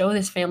want to show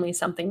this family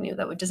something new,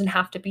 that it doesn't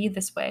have to be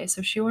this way.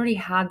 So she already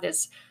had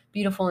this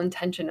beautiful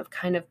intention of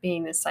kind of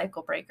being this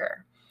cycle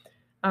breaker.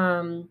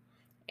 And,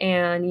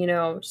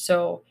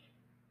 so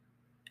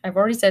I've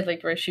already said,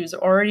 like, where she was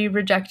already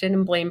rejected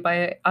and blamed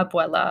by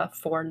Abuela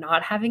for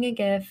not having a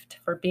gift,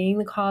 for being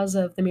the cause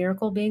of the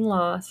miracle being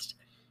lost.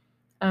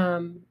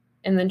 And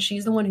then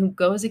she's the one who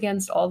goes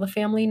against all the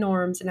family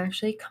norms and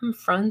actually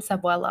confronts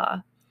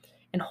Abuela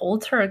and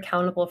holds her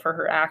accountable for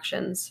her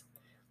actions.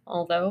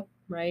 Although,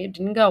 right, it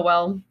didn't go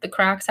well. The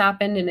cracks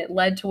happened and it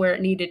led to where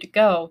it needed to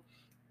go.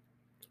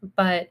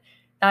 But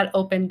that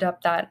opened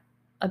up that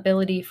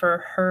ability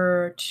for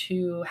her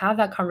to have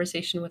that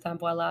conversation with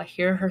Abuela,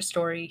 hear her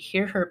story,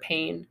 hear her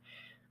pain,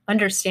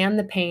 understand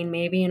the pain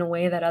maybe in a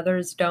way that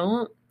others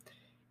don't,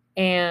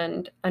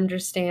 and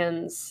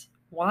understands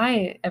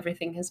why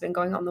everything has been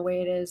going on the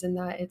way it is and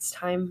that it's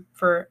time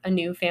for a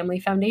new family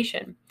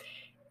foundation.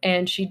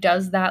 And she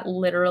does that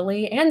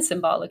literally and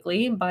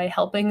symbolically by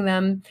helping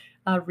them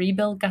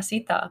rebuild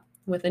Casita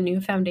with a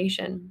new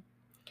foundation.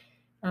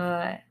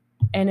 Uh,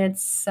 and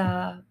it's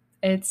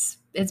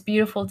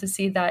beautiful to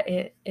see that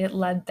it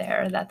led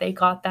there, that they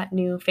got that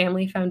new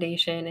family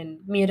foundation,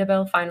 and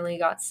Mirabel finally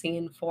got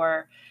seen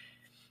for,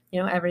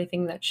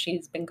 everything that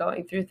she's been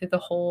going through the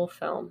whole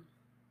film.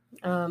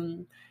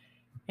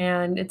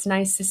 And it's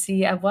nice to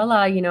see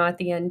Abuela, at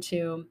the end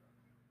to,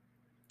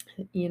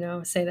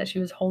 say that she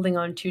was holding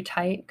on too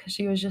tight because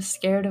she was just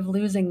scared of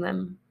losing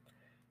them.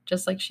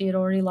 Just like she had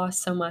already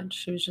lost so much,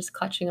 she was just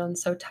clutching on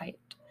so tight.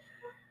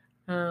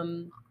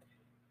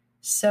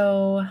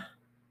 So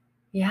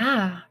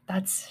yeah,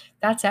 that's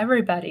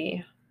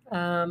everybody.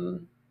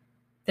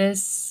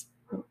 This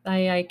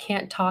I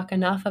can't talk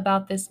enough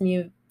about this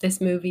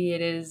movie.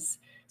 It is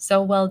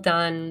so well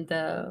done.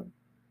 The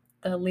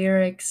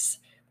lyrics,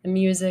 the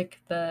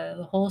music,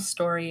 the whole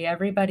story,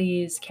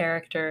 everybody's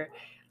character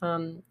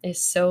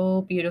is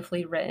so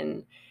beautifully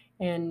written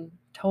and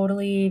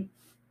totally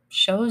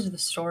shows the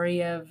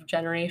story of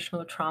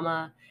generational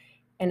trauma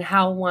and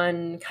how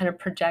one kind of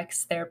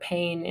projects their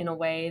pain in a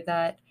way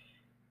that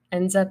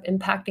ends up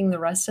impacting the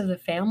rest of the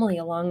family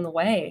along the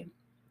way.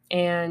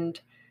 And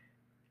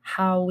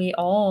how we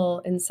all,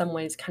 in some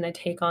ways, kind of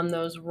take on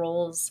those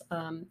roles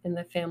in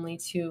the family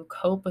to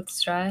cope with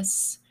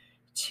stress,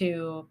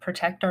 to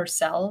protect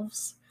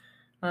ourselves.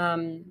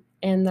 And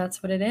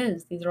that's what it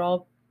is. These are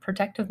all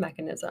protective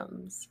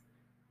mechanisms.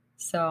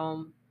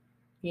 So,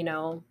 you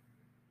know,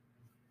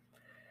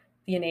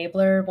 the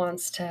enabler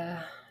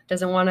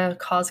doesn't want to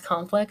cause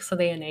conflict, so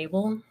they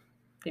enable.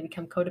 They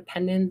become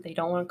codependent. They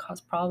don't want to cause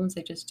problems.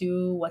 They just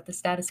do what the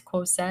status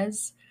quo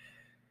says.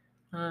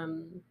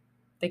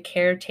 The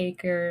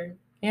caretaker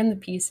and the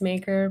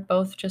peacemaker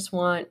both just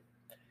want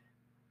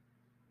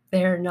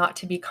there not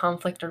to be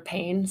conflict or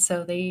pain.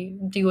 So they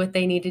do what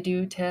they need to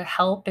do to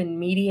help and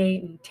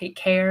mediate and take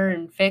care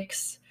and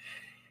fix.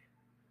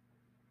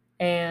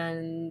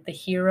 And the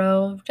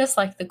hero, just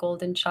like the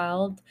golden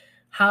child,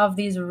 have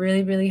these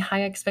really, really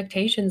high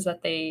expectations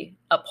that they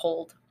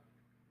uphold.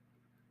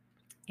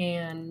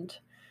 And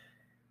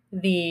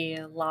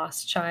the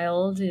lost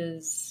child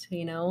is,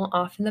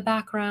 off in the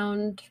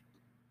background,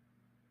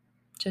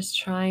 just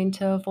trying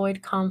to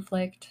avoid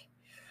conflict.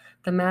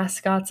 The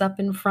mascot's up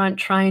in front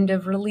trying to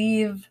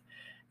relieve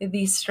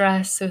the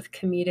stress with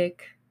comedic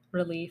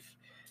relief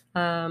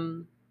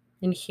and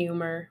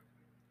humor.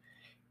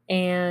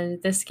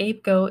 And the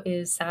scapegoat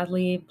is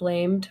sadly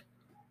blamed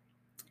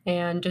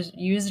and just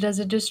used as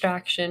a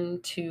distraction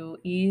to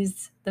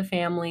ease the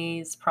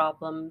family's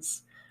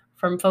problems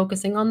from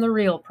focusing on the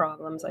real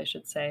problems, I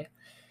should say.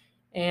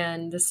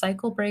 And the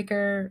cycle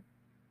breaker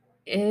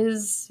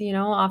is,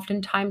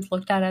 oftentimes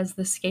looked at as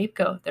the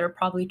scapegoat. They're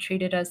probably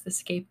treated as the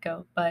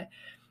scapegoat. But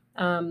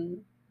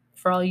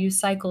for all you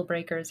cycle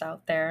breakers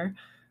out there,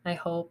 I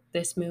hope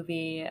this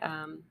movie,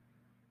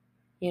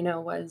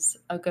 was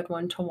a good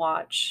one to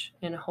watch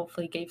and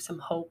hopefully gave some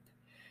hope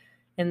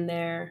in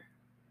there.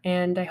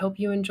 And I hope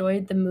you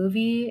enjoyed the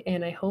movie,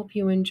 and I hope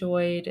you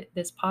enjoyed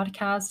this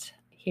podcast,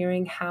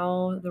 hearing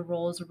how the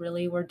roles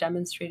really were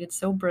demonstrated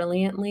so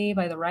brilliantly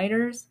by the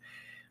writers.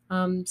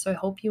 So I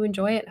hope you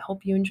enjoy it. I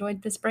hope you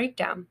enjoyed this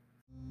breakdown.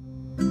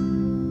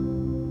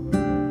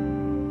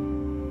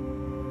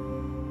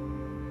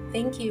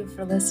 Thank you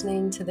for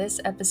listening to this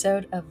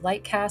episode of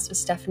Lightcast with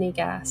Stephanie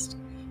Gast.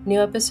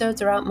 New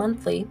episodes are out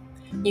monthly.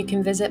 You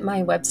can visit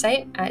my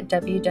website at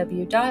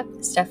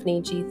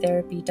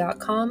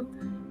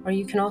www.stephaniegtherapy.com, or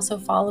you can also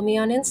follow me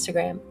on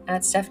Instagram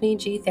at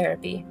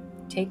StephanieGTherapy.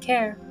 Take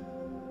care.